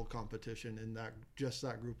high level competition in that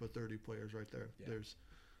group of 30 players right there. Yeah. There's,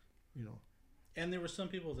 And there were some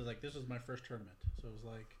people that this was my first tournament, so it was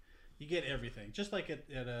like you get everything. Just like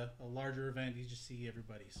at a larger event, you just see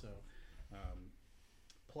everybody. So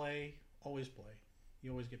always play.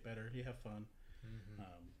 You always get better. You have fun. Mm-hmm.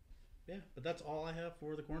 Yeah, but that's all I have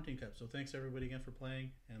for the Quarantine Cup. So thanks everybody again for playing,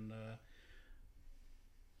 and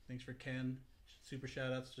thanks for Ken. Super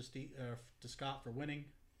shout outs to Scott for winning.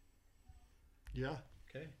 Yeah.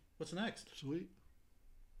 Okay, what's next? Sweet.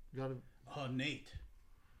 Got to. Nate.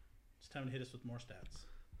 It's time to hit us with more stats.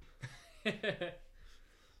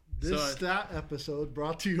 This stat episode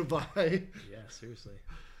brought to you by. Yeah, seriously.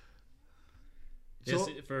 So,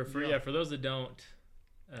 Just for those that don't,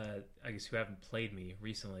 I guess who haven't played me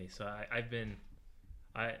recently. So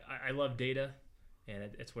I love data, and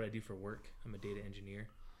it's what I do for work. I'm a data engineer,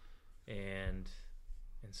 and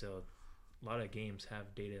so a lot of games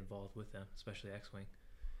have data involved with them, especially X-Wing.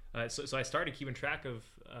 So I started keeping track of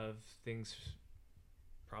things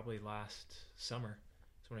probably last summer.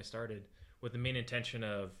 That's when I started, with the main intention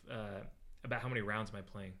of about how many rounds am I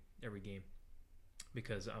playing every game,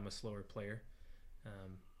 because I'm a slower player.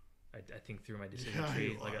 I think through my decision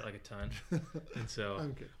tree like a ton, and so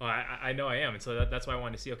I know I am, and so that's why I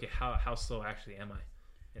wanted to see, okay, how slow actually am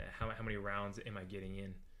I? How many rounds am I getting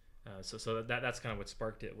in? So that's kind of what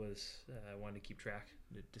sparked it. Was I wanted to keep track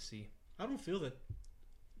to see. I don't feel that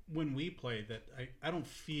when we play that I don't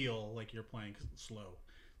feel like you're playing slow.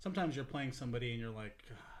 Sometimes you're playing somebody and you're like,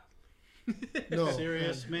 God, No,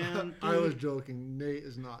 serious man. I was joking. Nate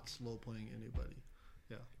is not slow playing anybody.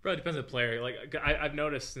 Yeah. Probably depends on the player. Like I've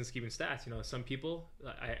noticed since keeping stats, some people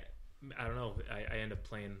I don't know. I end up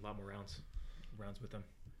playing a lot more rounds with them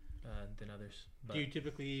than others. But do you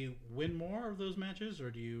typically win more of those matches, or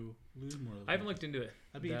do you lose more of those I haven't matches? looked into it.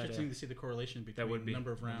 That'd be interesting to see the correlation between the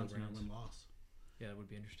number of rounds and win-loss. Yeah, that would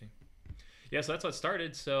be interesting. Yeah, so that's what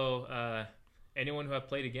started. So anyone who I've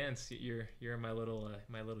played against, you're in my little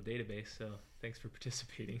database. So thanks for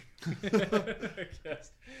participating. I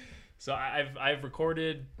guess. So I've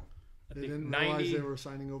recorded. They didn't realize they were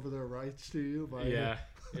signing over their rights to you by yeah.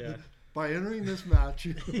 by entering this match.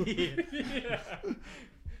 Yeah.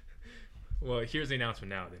 Well, here's the announcement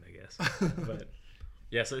now, then, I guess. But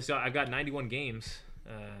yeah, so I've got 91 games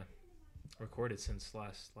recorded since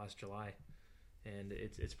last July, and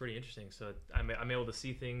it's pretty interesting. So I'm able to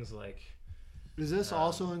see things like. Is this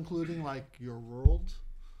also including like your worlds?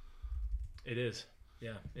 It is.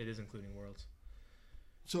 Yeah, it is including worlds.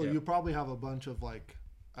 So you probably have a bunch of like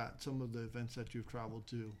at some of the events that you've traveled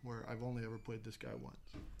to where I've only ever played this guy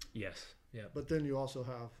once. Yes. Yeah. But then you also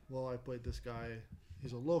have, I played this guy.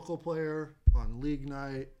 He's a local player on league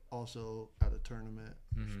night, also at a tournament,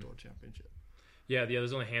 store championship. Yeah,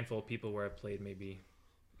 there's only a handful of people where I've played maybe,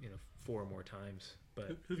 4 or more times.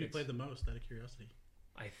 But who have you played the most, out of curiosity?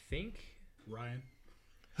 I think Ryan.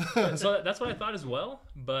 So that's what I thought as well.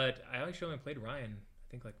 But I actually only played Ryan. I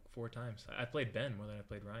think like 4 times. I played Ben more than I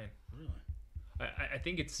played Ryan. Really? I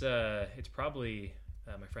think it's probably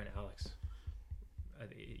my friend Alex.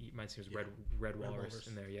 You might see his Red Walrus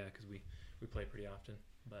in there, yeah, because we play pretty often.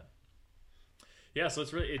 But yeah, so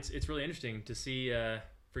it's really interesting to see.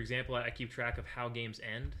 For example, I keep track of how games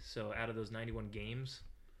end. So out of those 91 games,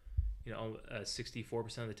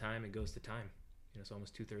 64% of the time it goes to time. So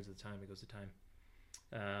almost 2/3 of the time it goes to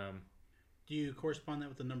time. Do you correspond that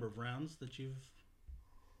with the number of rounds that you've?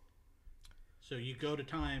 So you go to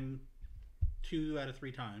time 2 out of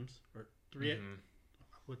 3 times, or 3.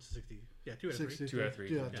 What's 60? Yeah, 2 out of 3. 60, 2 out of 3.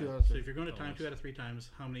 Yeah, Yeah. 2 out of 3. So if you're going to time 2 out of 3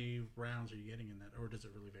 times, how many rounds are you getting in that, or does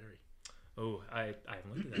it really vary? Oh, I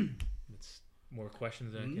haven't looked at that. more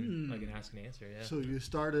questions that I can ask and answer. Yeah. So you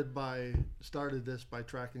started this by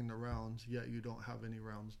tracking the rounds, yet you don't have any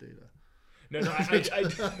rounds data. No,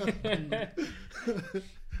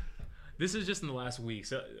 this is just in the last week.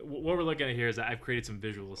 So what we're looking at here is that I've created some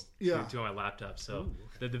visuals to my laptop. So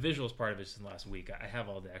the visuals part of it is in the last week. I have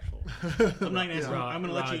all the actual. I'm not gonna answer. I'm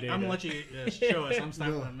gonna let you show us.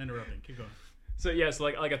 I'm interrupting. Keep going. So so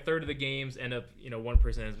like a third of the games end up, one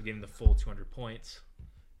person ends up getting the full 200 points,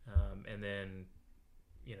 and then,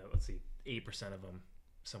 let's see, 8% of them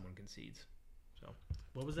someone concedes. So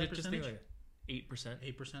what was that percentage? Just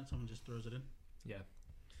 8%. 8%. Someone just throws it in. Yeah.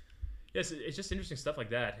 Yes, it's just interesting stuff like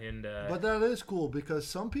that, and but that is cool because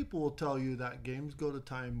some people will tell you that games go to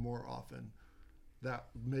time more often. That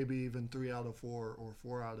maybe even 3 out of 4 or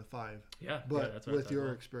 4 out of 5. Yeah, but that's what with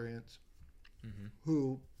your experience,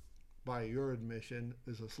 who, by your admission,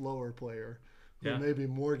 is a slower player, who maybe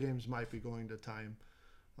more games might be going to time.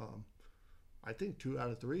 I think 2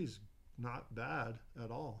 out of 3 is not bad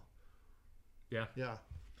at all. Yeah. Yeah.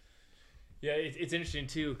 Yeah, it's interesting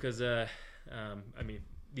too because I mean,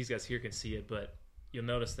 these guys here can see it, but you'll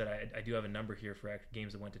notice that I do have a number here for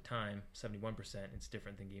games that went to time, 71%. It's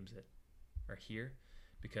different than games that are here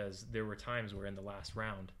because there were times where in the last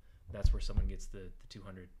round, that's where someone gets the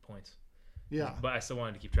 200 points. Yeah. But I still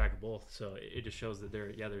wanted to keep track of both, so it just shows that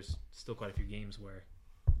there's still quite a few games where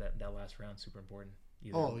that last round's super important.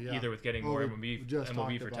 Either with getting more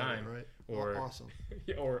MLB for time, right? or awesome,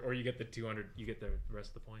 or you get the 200, you get the rest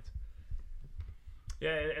of the points.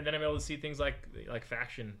 Yeah, and then I'm able to see things like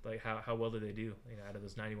faction, like how well did they do? Out of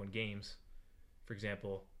those 91 games, for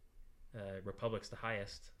example, Republic's the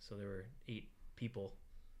highest, so there were 8 people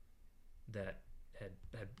that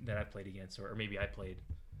I've played against, or maybe I played,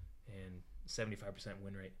 and 75%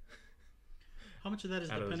 win rate. How much of that is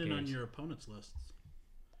dependent on your opponent's lists?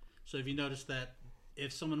 So if you notice that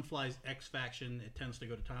if someone flies X faction, it tends to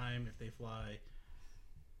go to time. If they fly...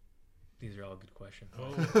 These are all good questions.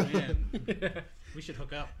 Oh, man. We should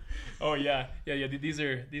hook up. Oh, yeah. These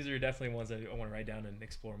are definitely ones that I want to write down and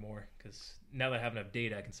explore more, because now that I have enough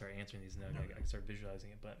data, I can start answering these, and I can start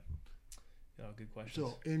visualizing it. But, good questions.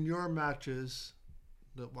 So in your matches,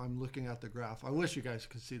 I'm looking at the graph. I wish you guys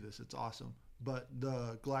could see this. It's awesome. But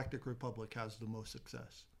the Galactic Republic has the most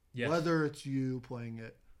success. Yes. Whether it's you playing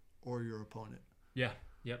it or your opponent. Yeah.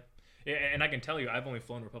 Yep. And I can tell you, I've only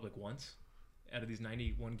flown Republic once out of these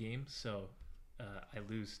 91 games, so I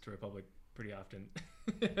lose to Republic pretty often.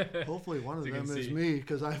 Hopefully one of them is me,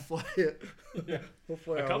 because I fly it. Yeah.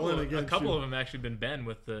 Hopefully a couple of them actually been Ben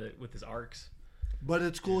with his arcs. But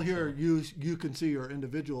it's cool here. You can see your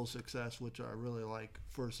individual success, which I really like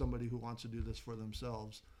for somebody who wants to do this for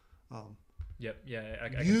themselves. Yep. Yeah.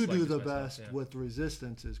 I you do the best with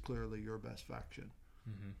Resistance is clearly your best faction.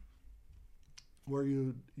 Mm-hmm. Where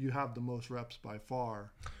you have the most reps by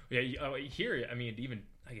far. Yeah. Here, I mean, even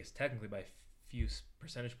I guess technically by few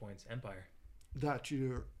percentage points, Empire. By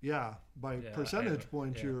percentage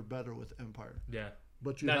points, you're better with Empire. Yeah.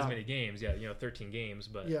 But not as many games, 13 games,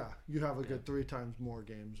 but you have a good 3 times more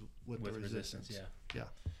games with the Resistance.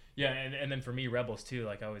 Yeah, and then for me, Rebels too.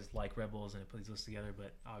 Like I always like Rebels, and I put these lists together.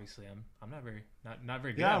 But obviously, I'm not very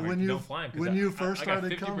good. Yeah, when you first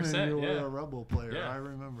started coming, you were a Rebel player. Yeah. I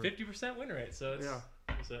remember 50% win rate. So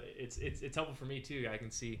it's helpful for me too. I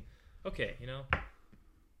can see, okay,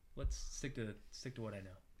 let's stick to what I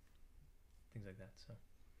know. Things like that. So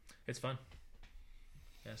it's fun.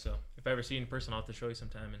 Yeah. So if I ever see you in person, I'll have to show you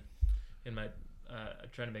sometime. And in my I'm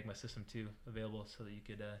trying to make my system too available so that you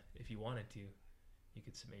could, if you wanted to, you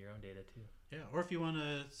could submit your own data too. Yeah, or if you want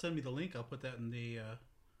to send me the link, I'll put that in the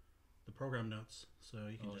program notes, so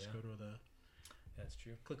you can go to the. That's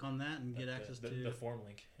true. Click on that and get access to the form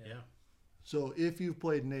link. Yeah. So if you've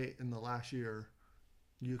played Nate in the last year,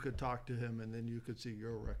 you could talk to him, and then you could see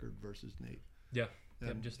your record versus Nate. Yeah.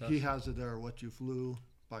 And just he has it there, what you flew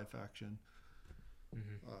by faction,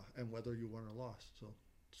 and whether you won or lost. So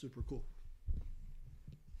super cool.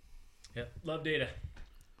 Yeah, love data.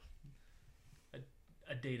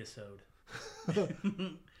 A data sode.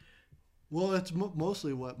 Well, it's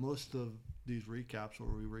mostly what most of these recaps, where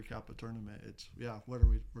we recap a tournament, it's whether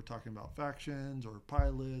we're talking about factions or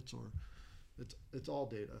pilots, or it's all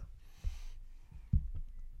data.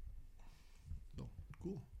 So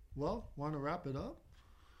cool. Well, want to wrap it up?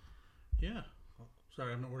 Yeah. Oh,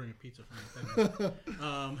 sorry, I'm not ordering a pizza from anything.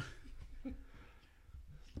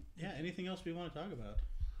 Yeah. Anything else we want to talk about?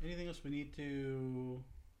 Anything else we need to?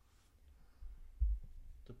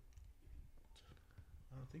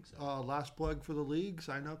 I don't think so. Last plug for the league.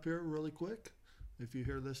 Sign up here really quick. If you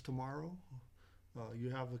hear this tomorrow, you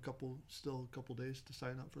have a couple days to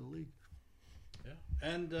sign up for the league. Yeah,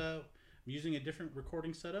 and I'm using a different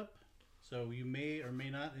recording setup, so you may or may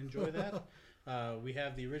not enjoy that. We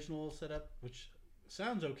have the original setup, which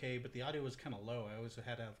sounds okay, but the audio was kind of low. I always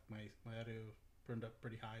had to have my audio turned up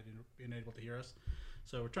pretty high to be able to hear us.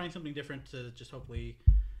 So we're trying something different to just hopefully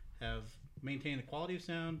maintain the quality of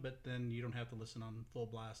sound, but then you don't have to listen on full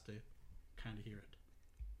blast to kind of hear it.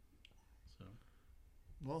 So,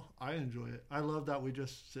 Well, I enjoy it. I love that we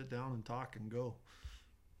just sit down and talk and go.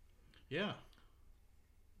 yeah.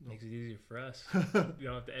 Makes it easier for us. You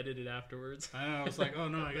don't have to edit it afterwards. I know. I was like, oh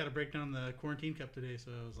no, I got to break down the Quarantine Cup today.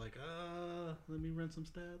 So I was like, let me run some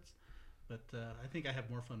stats. But I think I have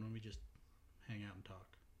more fun when we just hang out and talk.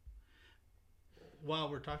 While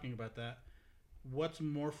we're talking about that, what's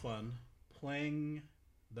more fun, playing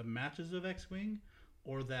the matches of X-Wing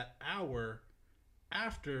or that hour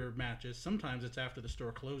after matches? Sometimes it's after the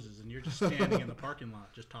store closes and you're just standing in the parking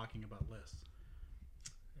lot just talking about lists.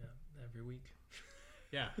 Yeah, every week.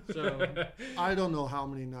 Yeah, so I don't know how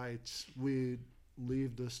many nights we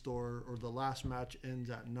leave the store or the last match ends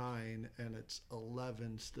at 9 and it's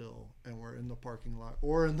 11 still and we're in the parking lot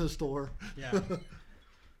or in the store. yeah.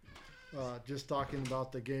 Just talking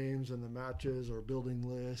about the games and the matches or building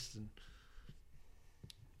lists. And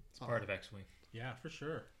It's part of X-Wing. Yeah, for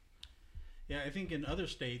sure. Yeah, I think in other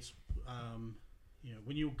states,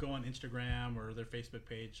 when you go on Instagram or their Facebook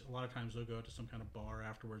page, a lot of times they'll go to some kind of bar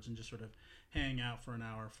afterwards and just sort of hang out for an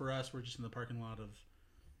hour. For us, we're just in the parking lot of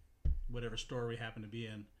whatever store we happen to be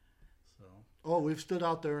in. So we've stood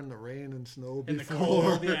out there in the rain and snow in before. the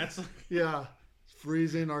cold, yeah, it's Yeah, it's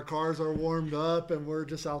freezing. Our cars are warmed up and we're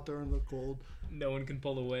just out there in the cold. No one can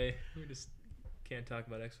pull away. We just can't talk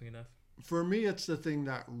about X-Wing enough. For me, it's the thing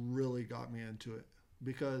that really got me into it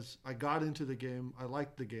because I got into the game. I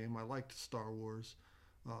liked the game. I liked Star Wars.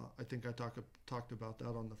 I think I talked about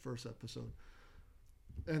that on the first episode.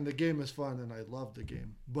 And the game is fun and I love the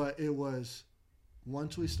game. But it was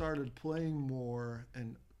once we started playing more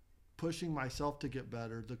and pushing myself to get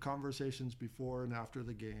better, the conversations before and after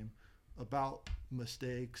the game about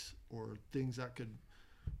mistakes or things that could,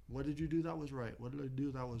 what did you do that was right? What did I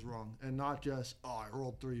do that was wrong? And not just, I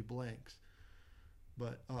rolled 3 blanks.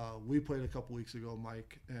 But we played a couple weeks ago,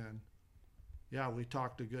 Mike, and yeah, we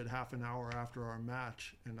talked a good half an hour after our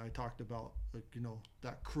match, and I talked about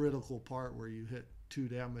that critical part where you hit 2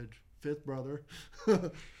 damage, 5th brother.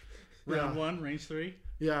 round 1, range 3.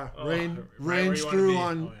 Yeah, Oh, range right where you wanna 3 be.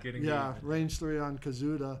 on Oh, Getting yeah, good. range 3 on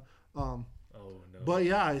Kazuda. Oh no. But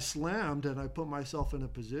yeah, I slammed and I put myself in a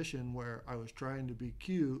position where I was trying to be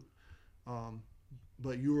cute,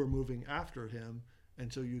 but you were moving after him.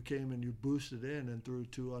 And so you came and you boosted in and threw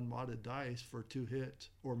 2 unmodded dice for 2 hits,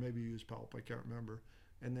 or maybe you used Palp, I can't remember,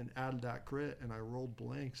 and then added that crit, and I rolled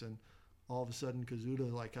blanks, and all of a sudden Kazuda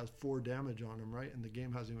has 4 damage on him, right? And the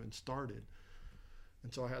game hasn't even started.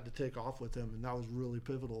 And so I had to take off with him, and that was really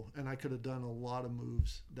pivotal. And I could have done a lot of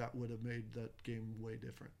moves that would have made that game way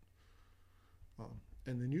different.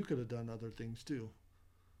 And then you could have done other things too.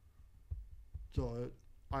 So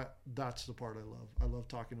that's the part I love. I love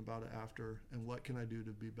talking about it after and what can I do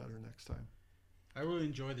to be better next time. I really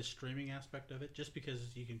enjoy the streaming aspect of it just because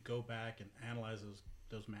you can go back and analyze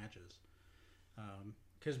those matches.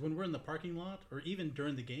 Because when we're in the parking lot or even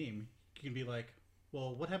during the game, you can be like,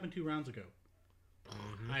 well, what happened 2 rounds ago?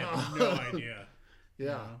 I have no idea.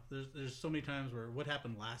 Yeah. There's so many times where what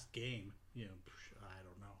happened last game, I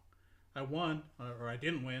don't know. I won or I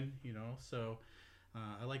didn't win, so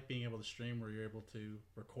I like being able to stream where you're able to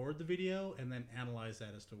record the video and then analyze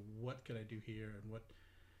that as to what could I do here and what.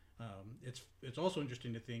 It's also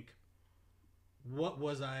interesting to think, what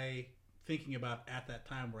was I thinking about at that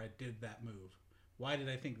time where I did that move? Why did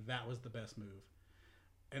I think that was the best move?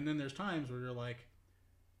 And then there's times where you're like,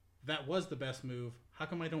 that was the best move. How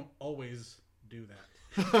come I don't always do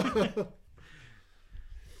that?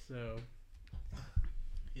 So,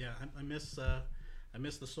 yeah, I miss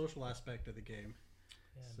the social aspect of the game.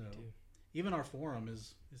 Yeah, So me too. even our forum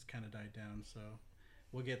is kind of died down. So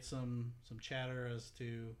we'll get some chatter as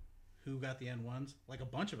to who got the N1s. Like a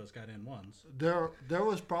bunch of us got N1s. There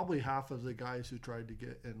was probably half of the guys who tried to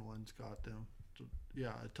get N1s got them. So,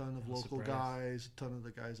 yeah, a ton of I'm local surprised. guys, a ton of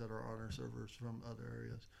the guys that are on our servers from other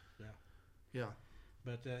areas. Yeah. Yeah.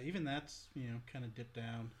 But even that's kind of dipped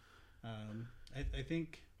down. I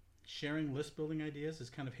think sharing list building ideas is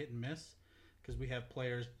kind of hit and miss because we have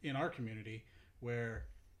players in our community where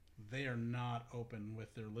they are not open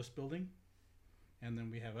with their list building, and then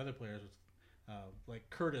we have other players like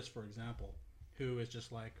Curtis, for example, who is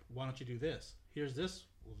just like, why don't you do this? Here's this.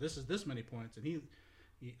 Well, this is this many points, and he's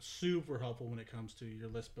super helpful when it comes to your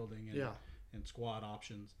list building and squad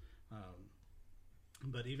options.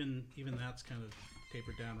 But even that's kind of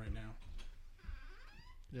tapered down right now.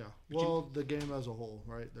 Yeah. Well, the game as a whole,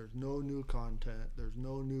 right? There's no new content. There's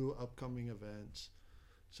no new upcoming events.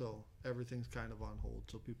 So everything's kind of on hold.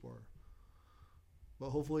 So people are.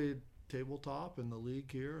 But hopefully, tabletop and the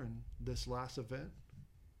league here and this last event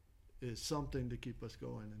is something to keep us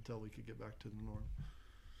going until we could get back to the norm.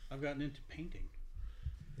 I've gotten into painting.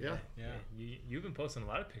 Yeah. You've been posting a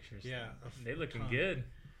lot of pictures. Yeah. They looking good.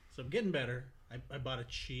 So I'm getting better. I bought a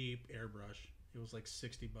cheap airbrush. It was like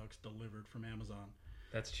 $60 delivered from Amazon.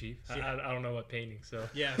 That's cheap. Yeah. I don't know what painting, so.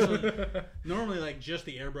 Yeah. So normally, like, just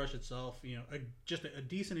the airbrush itself, you know, just a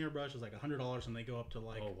decent airbrush is like $100, and they go up to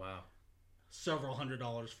like Oh, wow. several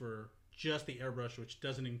 $100s for just the airbrush, which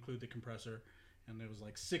doesn't include the compressor. And it was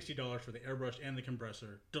like $60 for the airbrush and the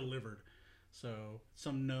compressor delivered. So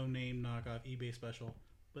some no-name knockoff eBay special,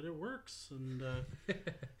 but it works. And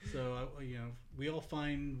so you know, we all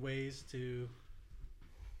find ways to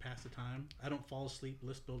pass the time. I don't fall asleep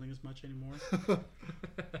list building as much anymore. But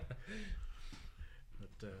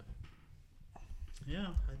yeah,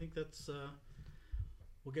 I think that's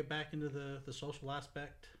we'll get back into the social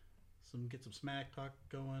aspect. Get some smack talk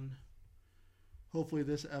going. Hopefully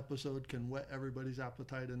this episode can whet everybody's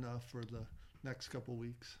appetite enough for the next couple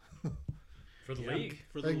weeks. For the league.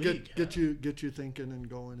 For the and league. Get you thinking and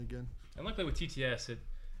going again. And luckily with TTS,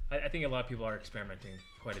 I think a lot of people are experimenting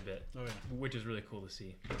quite a bit. Oh, yeah. Which is really cool to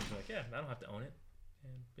see. They're like, yeah, I don't have to own it.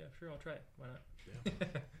 And yeah, sure, I'll try it. Why not?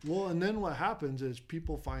 Yeah. Well, and then what happens is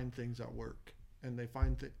people find things that work. And they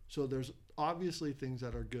find so there's obviously things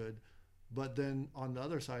that are good. But then on the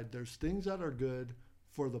other side, there's things that are good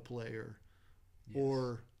for the player. Yes.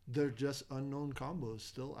 Or they're just unknown combos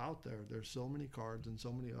still out there. There's so many cards and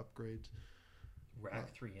so many upgrades.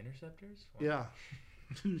 Rack 3 interceptors? Wow. Yeah.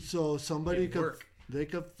 So somebody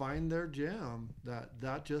could find their jam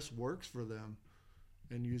that just works for them.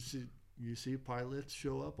 And you see pilots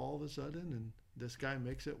show up all of a sudden and this guy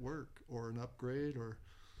makes it work, or an upgrade, or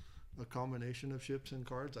a combination of ships and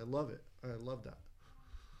cards. I love it. I love that.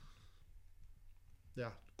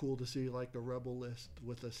 Yeah, cool to see like a rebel list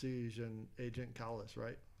with a siege and Agent Callus,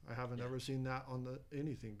 right? I haven't ever seen that on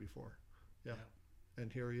anything before. Yeah.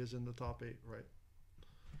 And here he is in the top 8, right?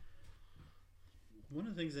 One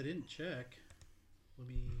of the things I didn't check, let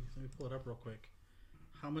me pull it up real quick.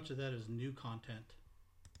 How much of that is new content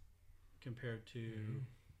compared to?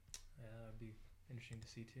 That'd be interesting to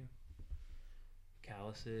see too.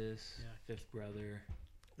 Calluses, Fifth Brother.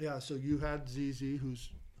 Yeah, so you had ZZ, who's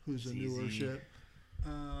a newer ship.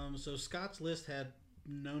 So Scott's list had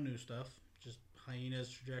no new stuff, just Hyena's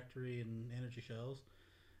trajectory and energy shells.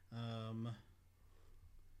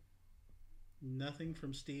 Nothing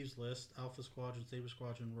from Steve's list. Alpha Squadron, Saber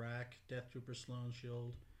Squadron, Rack, Death Trooper, Sloan,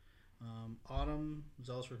 Shield. Autumn,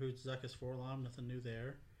 Zealous Recruits, Zuckus, Forlom, nothing new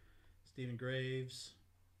there. Stephen Graves,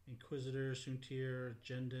 Inquisitor, Soontir,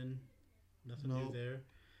 Jendon, nothing new there.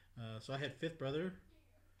 So I had Fifth Brother,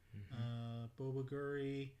 Boba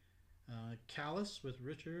Guri, Callus with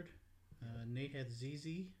Richard. Nate had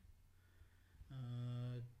ZZ.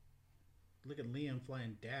 Look at Liam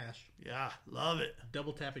flying Dash. Yeah, love it.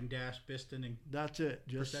 Double tapping Dash, Biston, and that's it.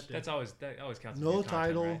 Just Perceptive. That always counts. No as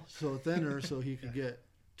title, content, right? so thinner, so he could get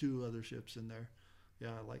 2 other ships in there.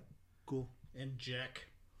 Yeah, cool. And Jack.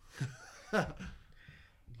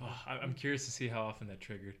 I'm curious to see how often that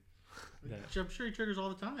triggered. I'm sure he triggers all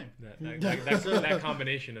the time. That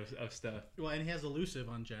combination of stuff. Well, and he has elusive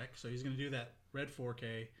on Jack, so he's going to do that red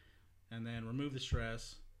 4K, and then remove the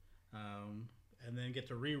stress, and then get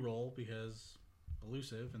to re-roll because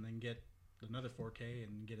elusive, and then get another 4K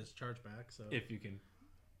and get his charge back. So if you can,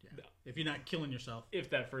 if you're not killing yourself. If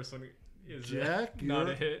that first one is Jack, not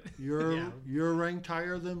a hit, you're ranked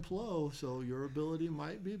higher than Plo, so your ability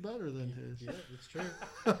might be better than his. Yeah, it's true.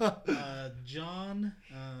 John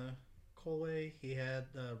Colway, he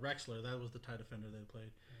had Rexler. That was the TIE Defender they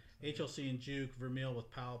played. HLC and Juke, Vermeil with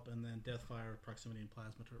Palp, and then Deathfire, Proximity, and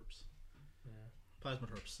Plasma Torps. Yeah. Plasma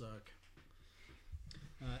Torps suck.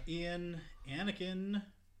 Ian, Anakin,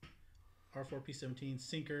 R4P17,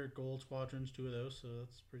 Sinker, Gold Squadrons, 2 of those, so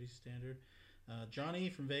that's pretty standard. Johnny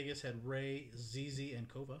from Vegas had Ray, ZZ, and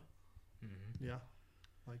Kova. Mm-hmm. Yeah,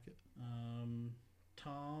 like it.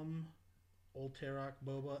 Tom, Old Terok,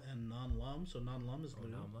 Boba, and Non Lum. So Non Lum is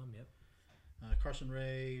blue. Non Lum, yep. Carson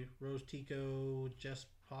Ray, Rose Tico, Jess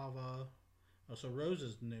Pava. Oh, so Rose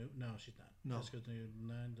is new. No, she's not. No. Jessica's new.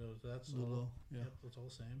 That's Lulu, all. yeah. Yep, that's all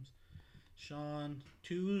the same. Sean,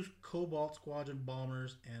 2 Cobalt Squadron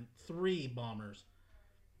bombers and 3 bombers.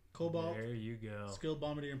 Cobalt. There you go. Skilled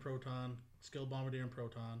Bombardier and Proton. Skilled Bombardier and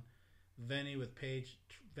Proton. Venny with Page,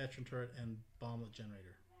 Veteran Turret, and Bomblet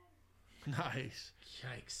Generator. Nice.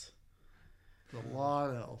 Yikes. A lot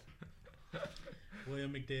of health.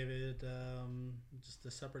 William McDavid, just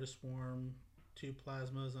the Separatist Swarm, 2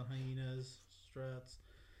 plasmas on Hyenas, Struts.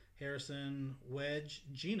 Harrison, Wedge,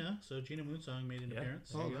 Gina. So Gina Moonsong made an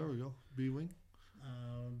appearance. Oh, there we go. B-Wing.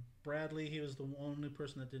 Bradley, he was the only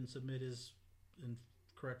person that didn't submit his in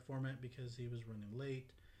correct format because he was running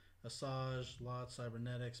late. Asajj, Lot,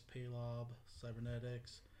 Cybernetics, Palob,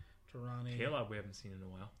 Cybernetics, Tarani. Palob we haven't seen in a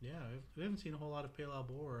while. Yeah, we haven't seen a whole lot of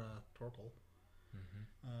Palob or Torkel.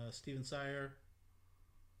 Steven Sire,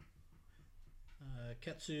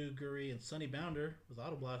 Ketsu, Guri, and Sunny Bounder with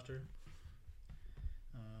Auto Blaster.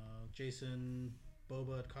 Jason,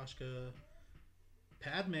 Boba, Koshka.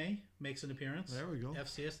 Padme makes an appearance. There we go.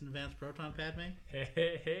 FCS and Advanced Proton Padme.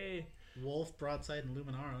 Hey. Wolf, Broadside, and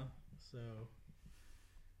Luminara. So,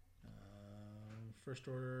 First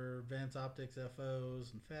Order, Vance Optics,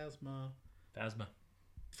 FOs, and Phasma.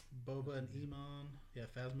 Boba and Iman. Yeah,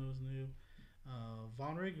 Phasma was new.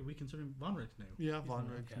 Vonrig, are we considering Vonrig's new? Yeah, He's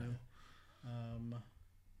Vonrig's new.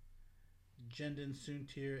 Jendon,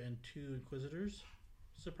 Soontir, and 2 Inquisitors.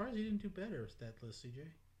 Surprised he didn't do better with that list, CJ.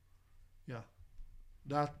 Yeah.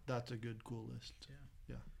 That's a good, cool list.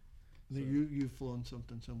 Yeah. I think you've flown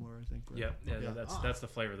something similar, I think. Right? Yeah. That's the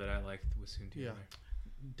flavor that I liked with Soontir. Yeah.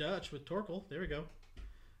 Dutch with Torkel. There we go.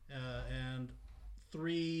 And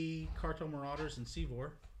 3 Cartel Marauders and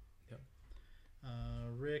Seavor. Yep.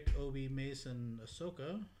 Rick, Obi, Mason,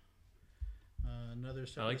 Ahsoka. Another.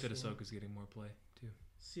 I like that Ahsoka's getting more play too.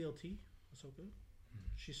 CLT Ahsoka.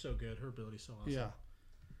 She's so good. Her ability's so awesome. Yeah.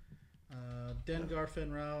 Dengar,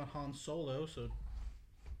 Fenrau, and Han Solo. So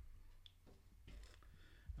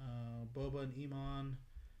Boba and Iman.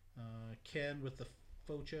 Ken with the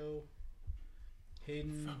Focho.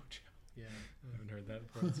 Hayden. Focho. Yeah. I haven't heard that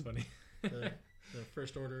before. That's funny. The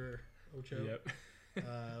First Order Ocho. Yep.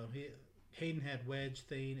 Hayden had Wedge,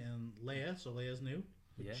 Thane, and Leia. So Leia's new.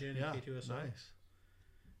 Yeah. Jin Yeah. and K2SO. Nice.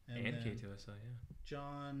 And And then K2SO, yeah.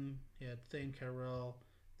 John, he had Thane Kyrell.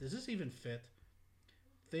 Does this even fit?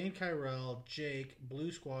 Thane Kyrell, Jake,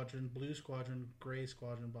 Blue Squadron, Gray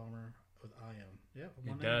Squadron Bomber with Ion. Yeah,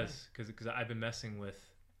 It does, because I've been messing with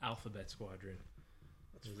Alphabet Squadron.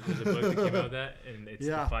 There's a book that came out with that, and it's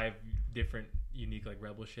the 5 different unique like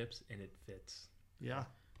rebel ships, and it fits. Yeah.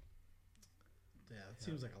 Yeah, it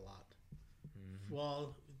seems like a lot. Mm-hmm.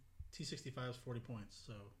 Well, T65 is 40 points,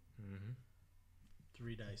 so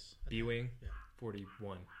 3 dice. B-Wing, Yeah.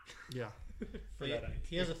 41. Yeah. But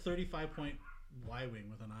he has a 35-point Y-Wing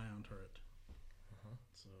with an Ion turret.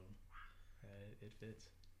 So It fits.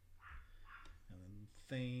 and then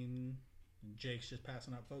Thane and Jake's just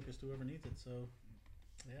passing out focus to whoever needs it. So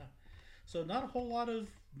yeah, so not a whole lot of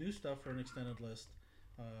new stuff for an extended list.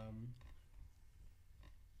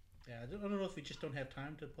 Yeah, I don't know if we just don't have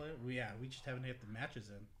time to play it. We just haven't hit the matches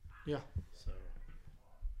in. Yeah. So,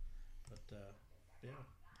 but yeah,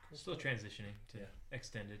 cool Still stuff. transitioning to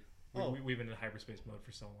extended. Oh. We've been in hyperspace mode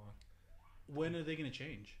for so long. When are they going to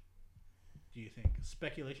change? Do you think?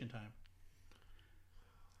 Speculation time.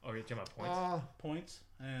 Oh, you're talking about points? Points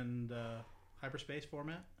and hyperspace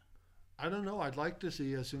format. I don't know. I'd like to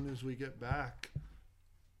see as soon as we get back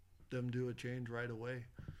them do a change right away.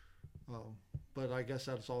 But I guess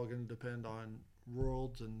that's all going to depend on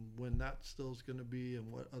Worlds and when that still is going to be and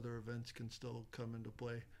what other events can still come into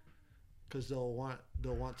play. Because they'll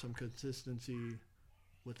want some consistency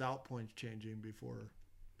without points changing before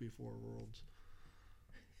Worlds.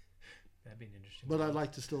 That'd be an interesting. But I'd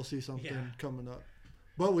like to still see something Yeah. coming up.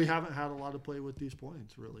 But we haven't had a lot of play with these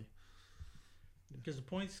points, really. Because the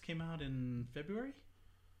points came out in February.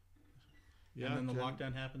 Yeah, And then the Jen-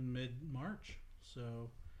 lockdown happened mid-March. So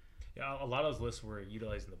Yeah, a lot of those lists were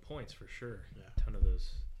utilizing the points for sure. Yeah. A ton of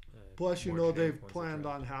those. Plus, you more know, generic they've points that planned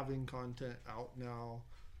dropped. on having content out now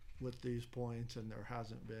with these points, and there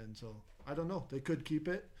hasn't been. So I don't know. They could keep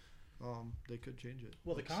it. They could change it.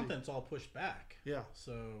 well, the Let's see. content's all pushed back. Yeah.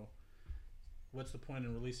 So what's the point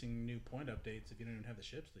in releasing new point updates if you don't even have the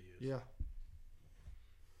ships to use? Yeah.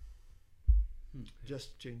 Hmm.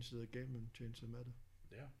 Just change the game and change the meta.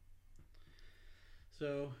 Yeah.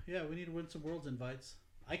 So yeah, we need to win some Worlds invites.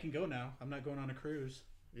 I can go now. I'm not going on a cruise.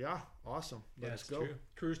 Yeah. Awesome. Let's it's go. true.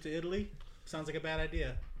 Cruise to Italy? Sounds like a bad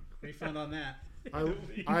idea. Refund on that.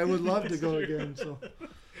 I would love to go again. So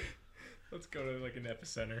Let's go to like an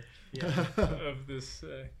epicenter Yeah. of this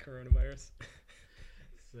coronavirus.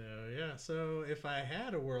 So yeah. So if I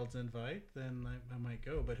had a Worlds invite, then I might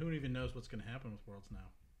go. But who even knows what's going to happen with Worlds now?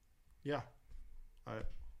 yeah.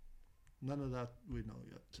 None of that we know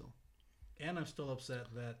yet. So And I'm still upset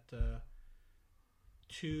that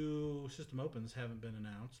 2 system opens haven't been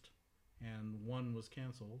announced, and 1 was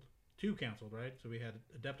canceled. 2 canceled, right? So we had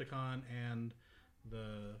Adepticon and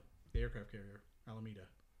the The aircraft carrier, Alameda.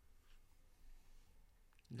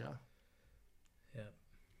 Yeah. Yeah.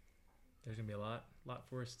 There's gonna be a lot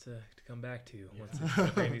for us to come back to once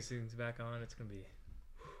we bring these things back on. It's gonna be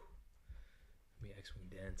X-wing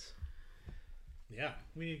dense. Yeah,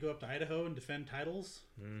 we need to go up to Idaho and defend titles.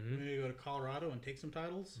 Mm-hmm. We need to go to Colorado and take some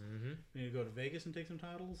titles. Mm-hmm. We need to go to Vegas and take some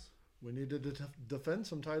titles. We need to defend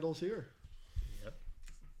some titles here. Yep.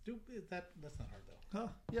 That's not hard though. Huh?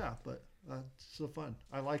 Yeah, but that's so fun.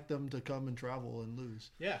 I like them to come and travel and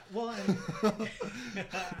lose. Yeah, well,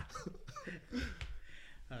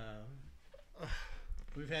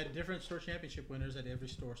 we've had different store championship winners at every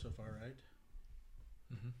store so far, right?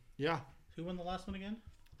 Mm-hmm. Yeah. Who won the last one again?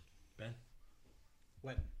 Ben.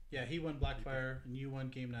 Wetton. Yeah, he won Blackfire and you won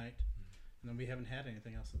Game Night. And then we haven't had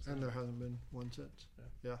anything else since And then. there hasn't been one since.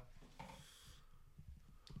 Yeah.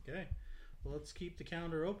 Okay. Well, let's keep the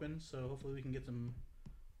calendar open, so hopefully we can get some...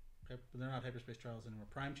 They're not Hyperspace Trials anymore.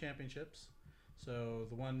 Prime Championships. So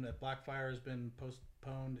the one at Blackfire has been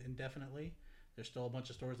postponed indefinitely. There's still a bunch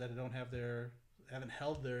of stores that haven't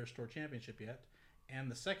held their store championship yet. And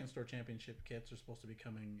the second store championship kits are supposed to be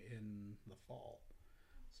coming in the fall.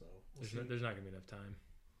 So There's not gonna be enough time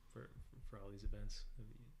for all these events.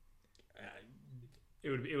 It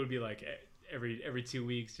would be like every 2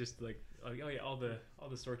 weeks, just like oh yeah, all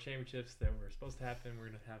the store championships that were supposed to happen, we're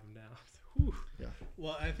gonna have them now. Whew. Yeah.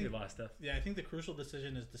 Well, I think a lot of stuff. Yeah, I think the crucial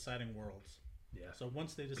decision is deciding Worlds. Yeah. So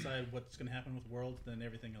once they decide what's going to happen with Worlds, then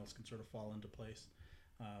everything else can sort of fall into place.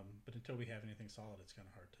 But until we have anything solid, it's kind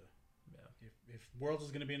of hard to. Yeah. If Worlds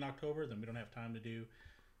is going to be in October, then we don't have time to do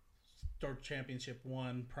Store Championship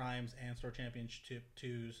 1, Primes, and Store Championship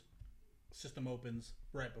 2's system opens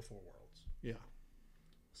right before Worlds. Yeah.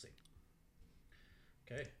 We'll see.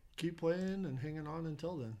 Okay. Keep playing and hanging on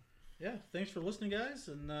until then. Yeah. Thanks for listening, guys,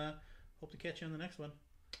 and hope to catch you on the next one.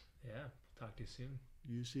 Yeah. Talk to you soon.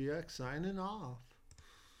 UCX signing off.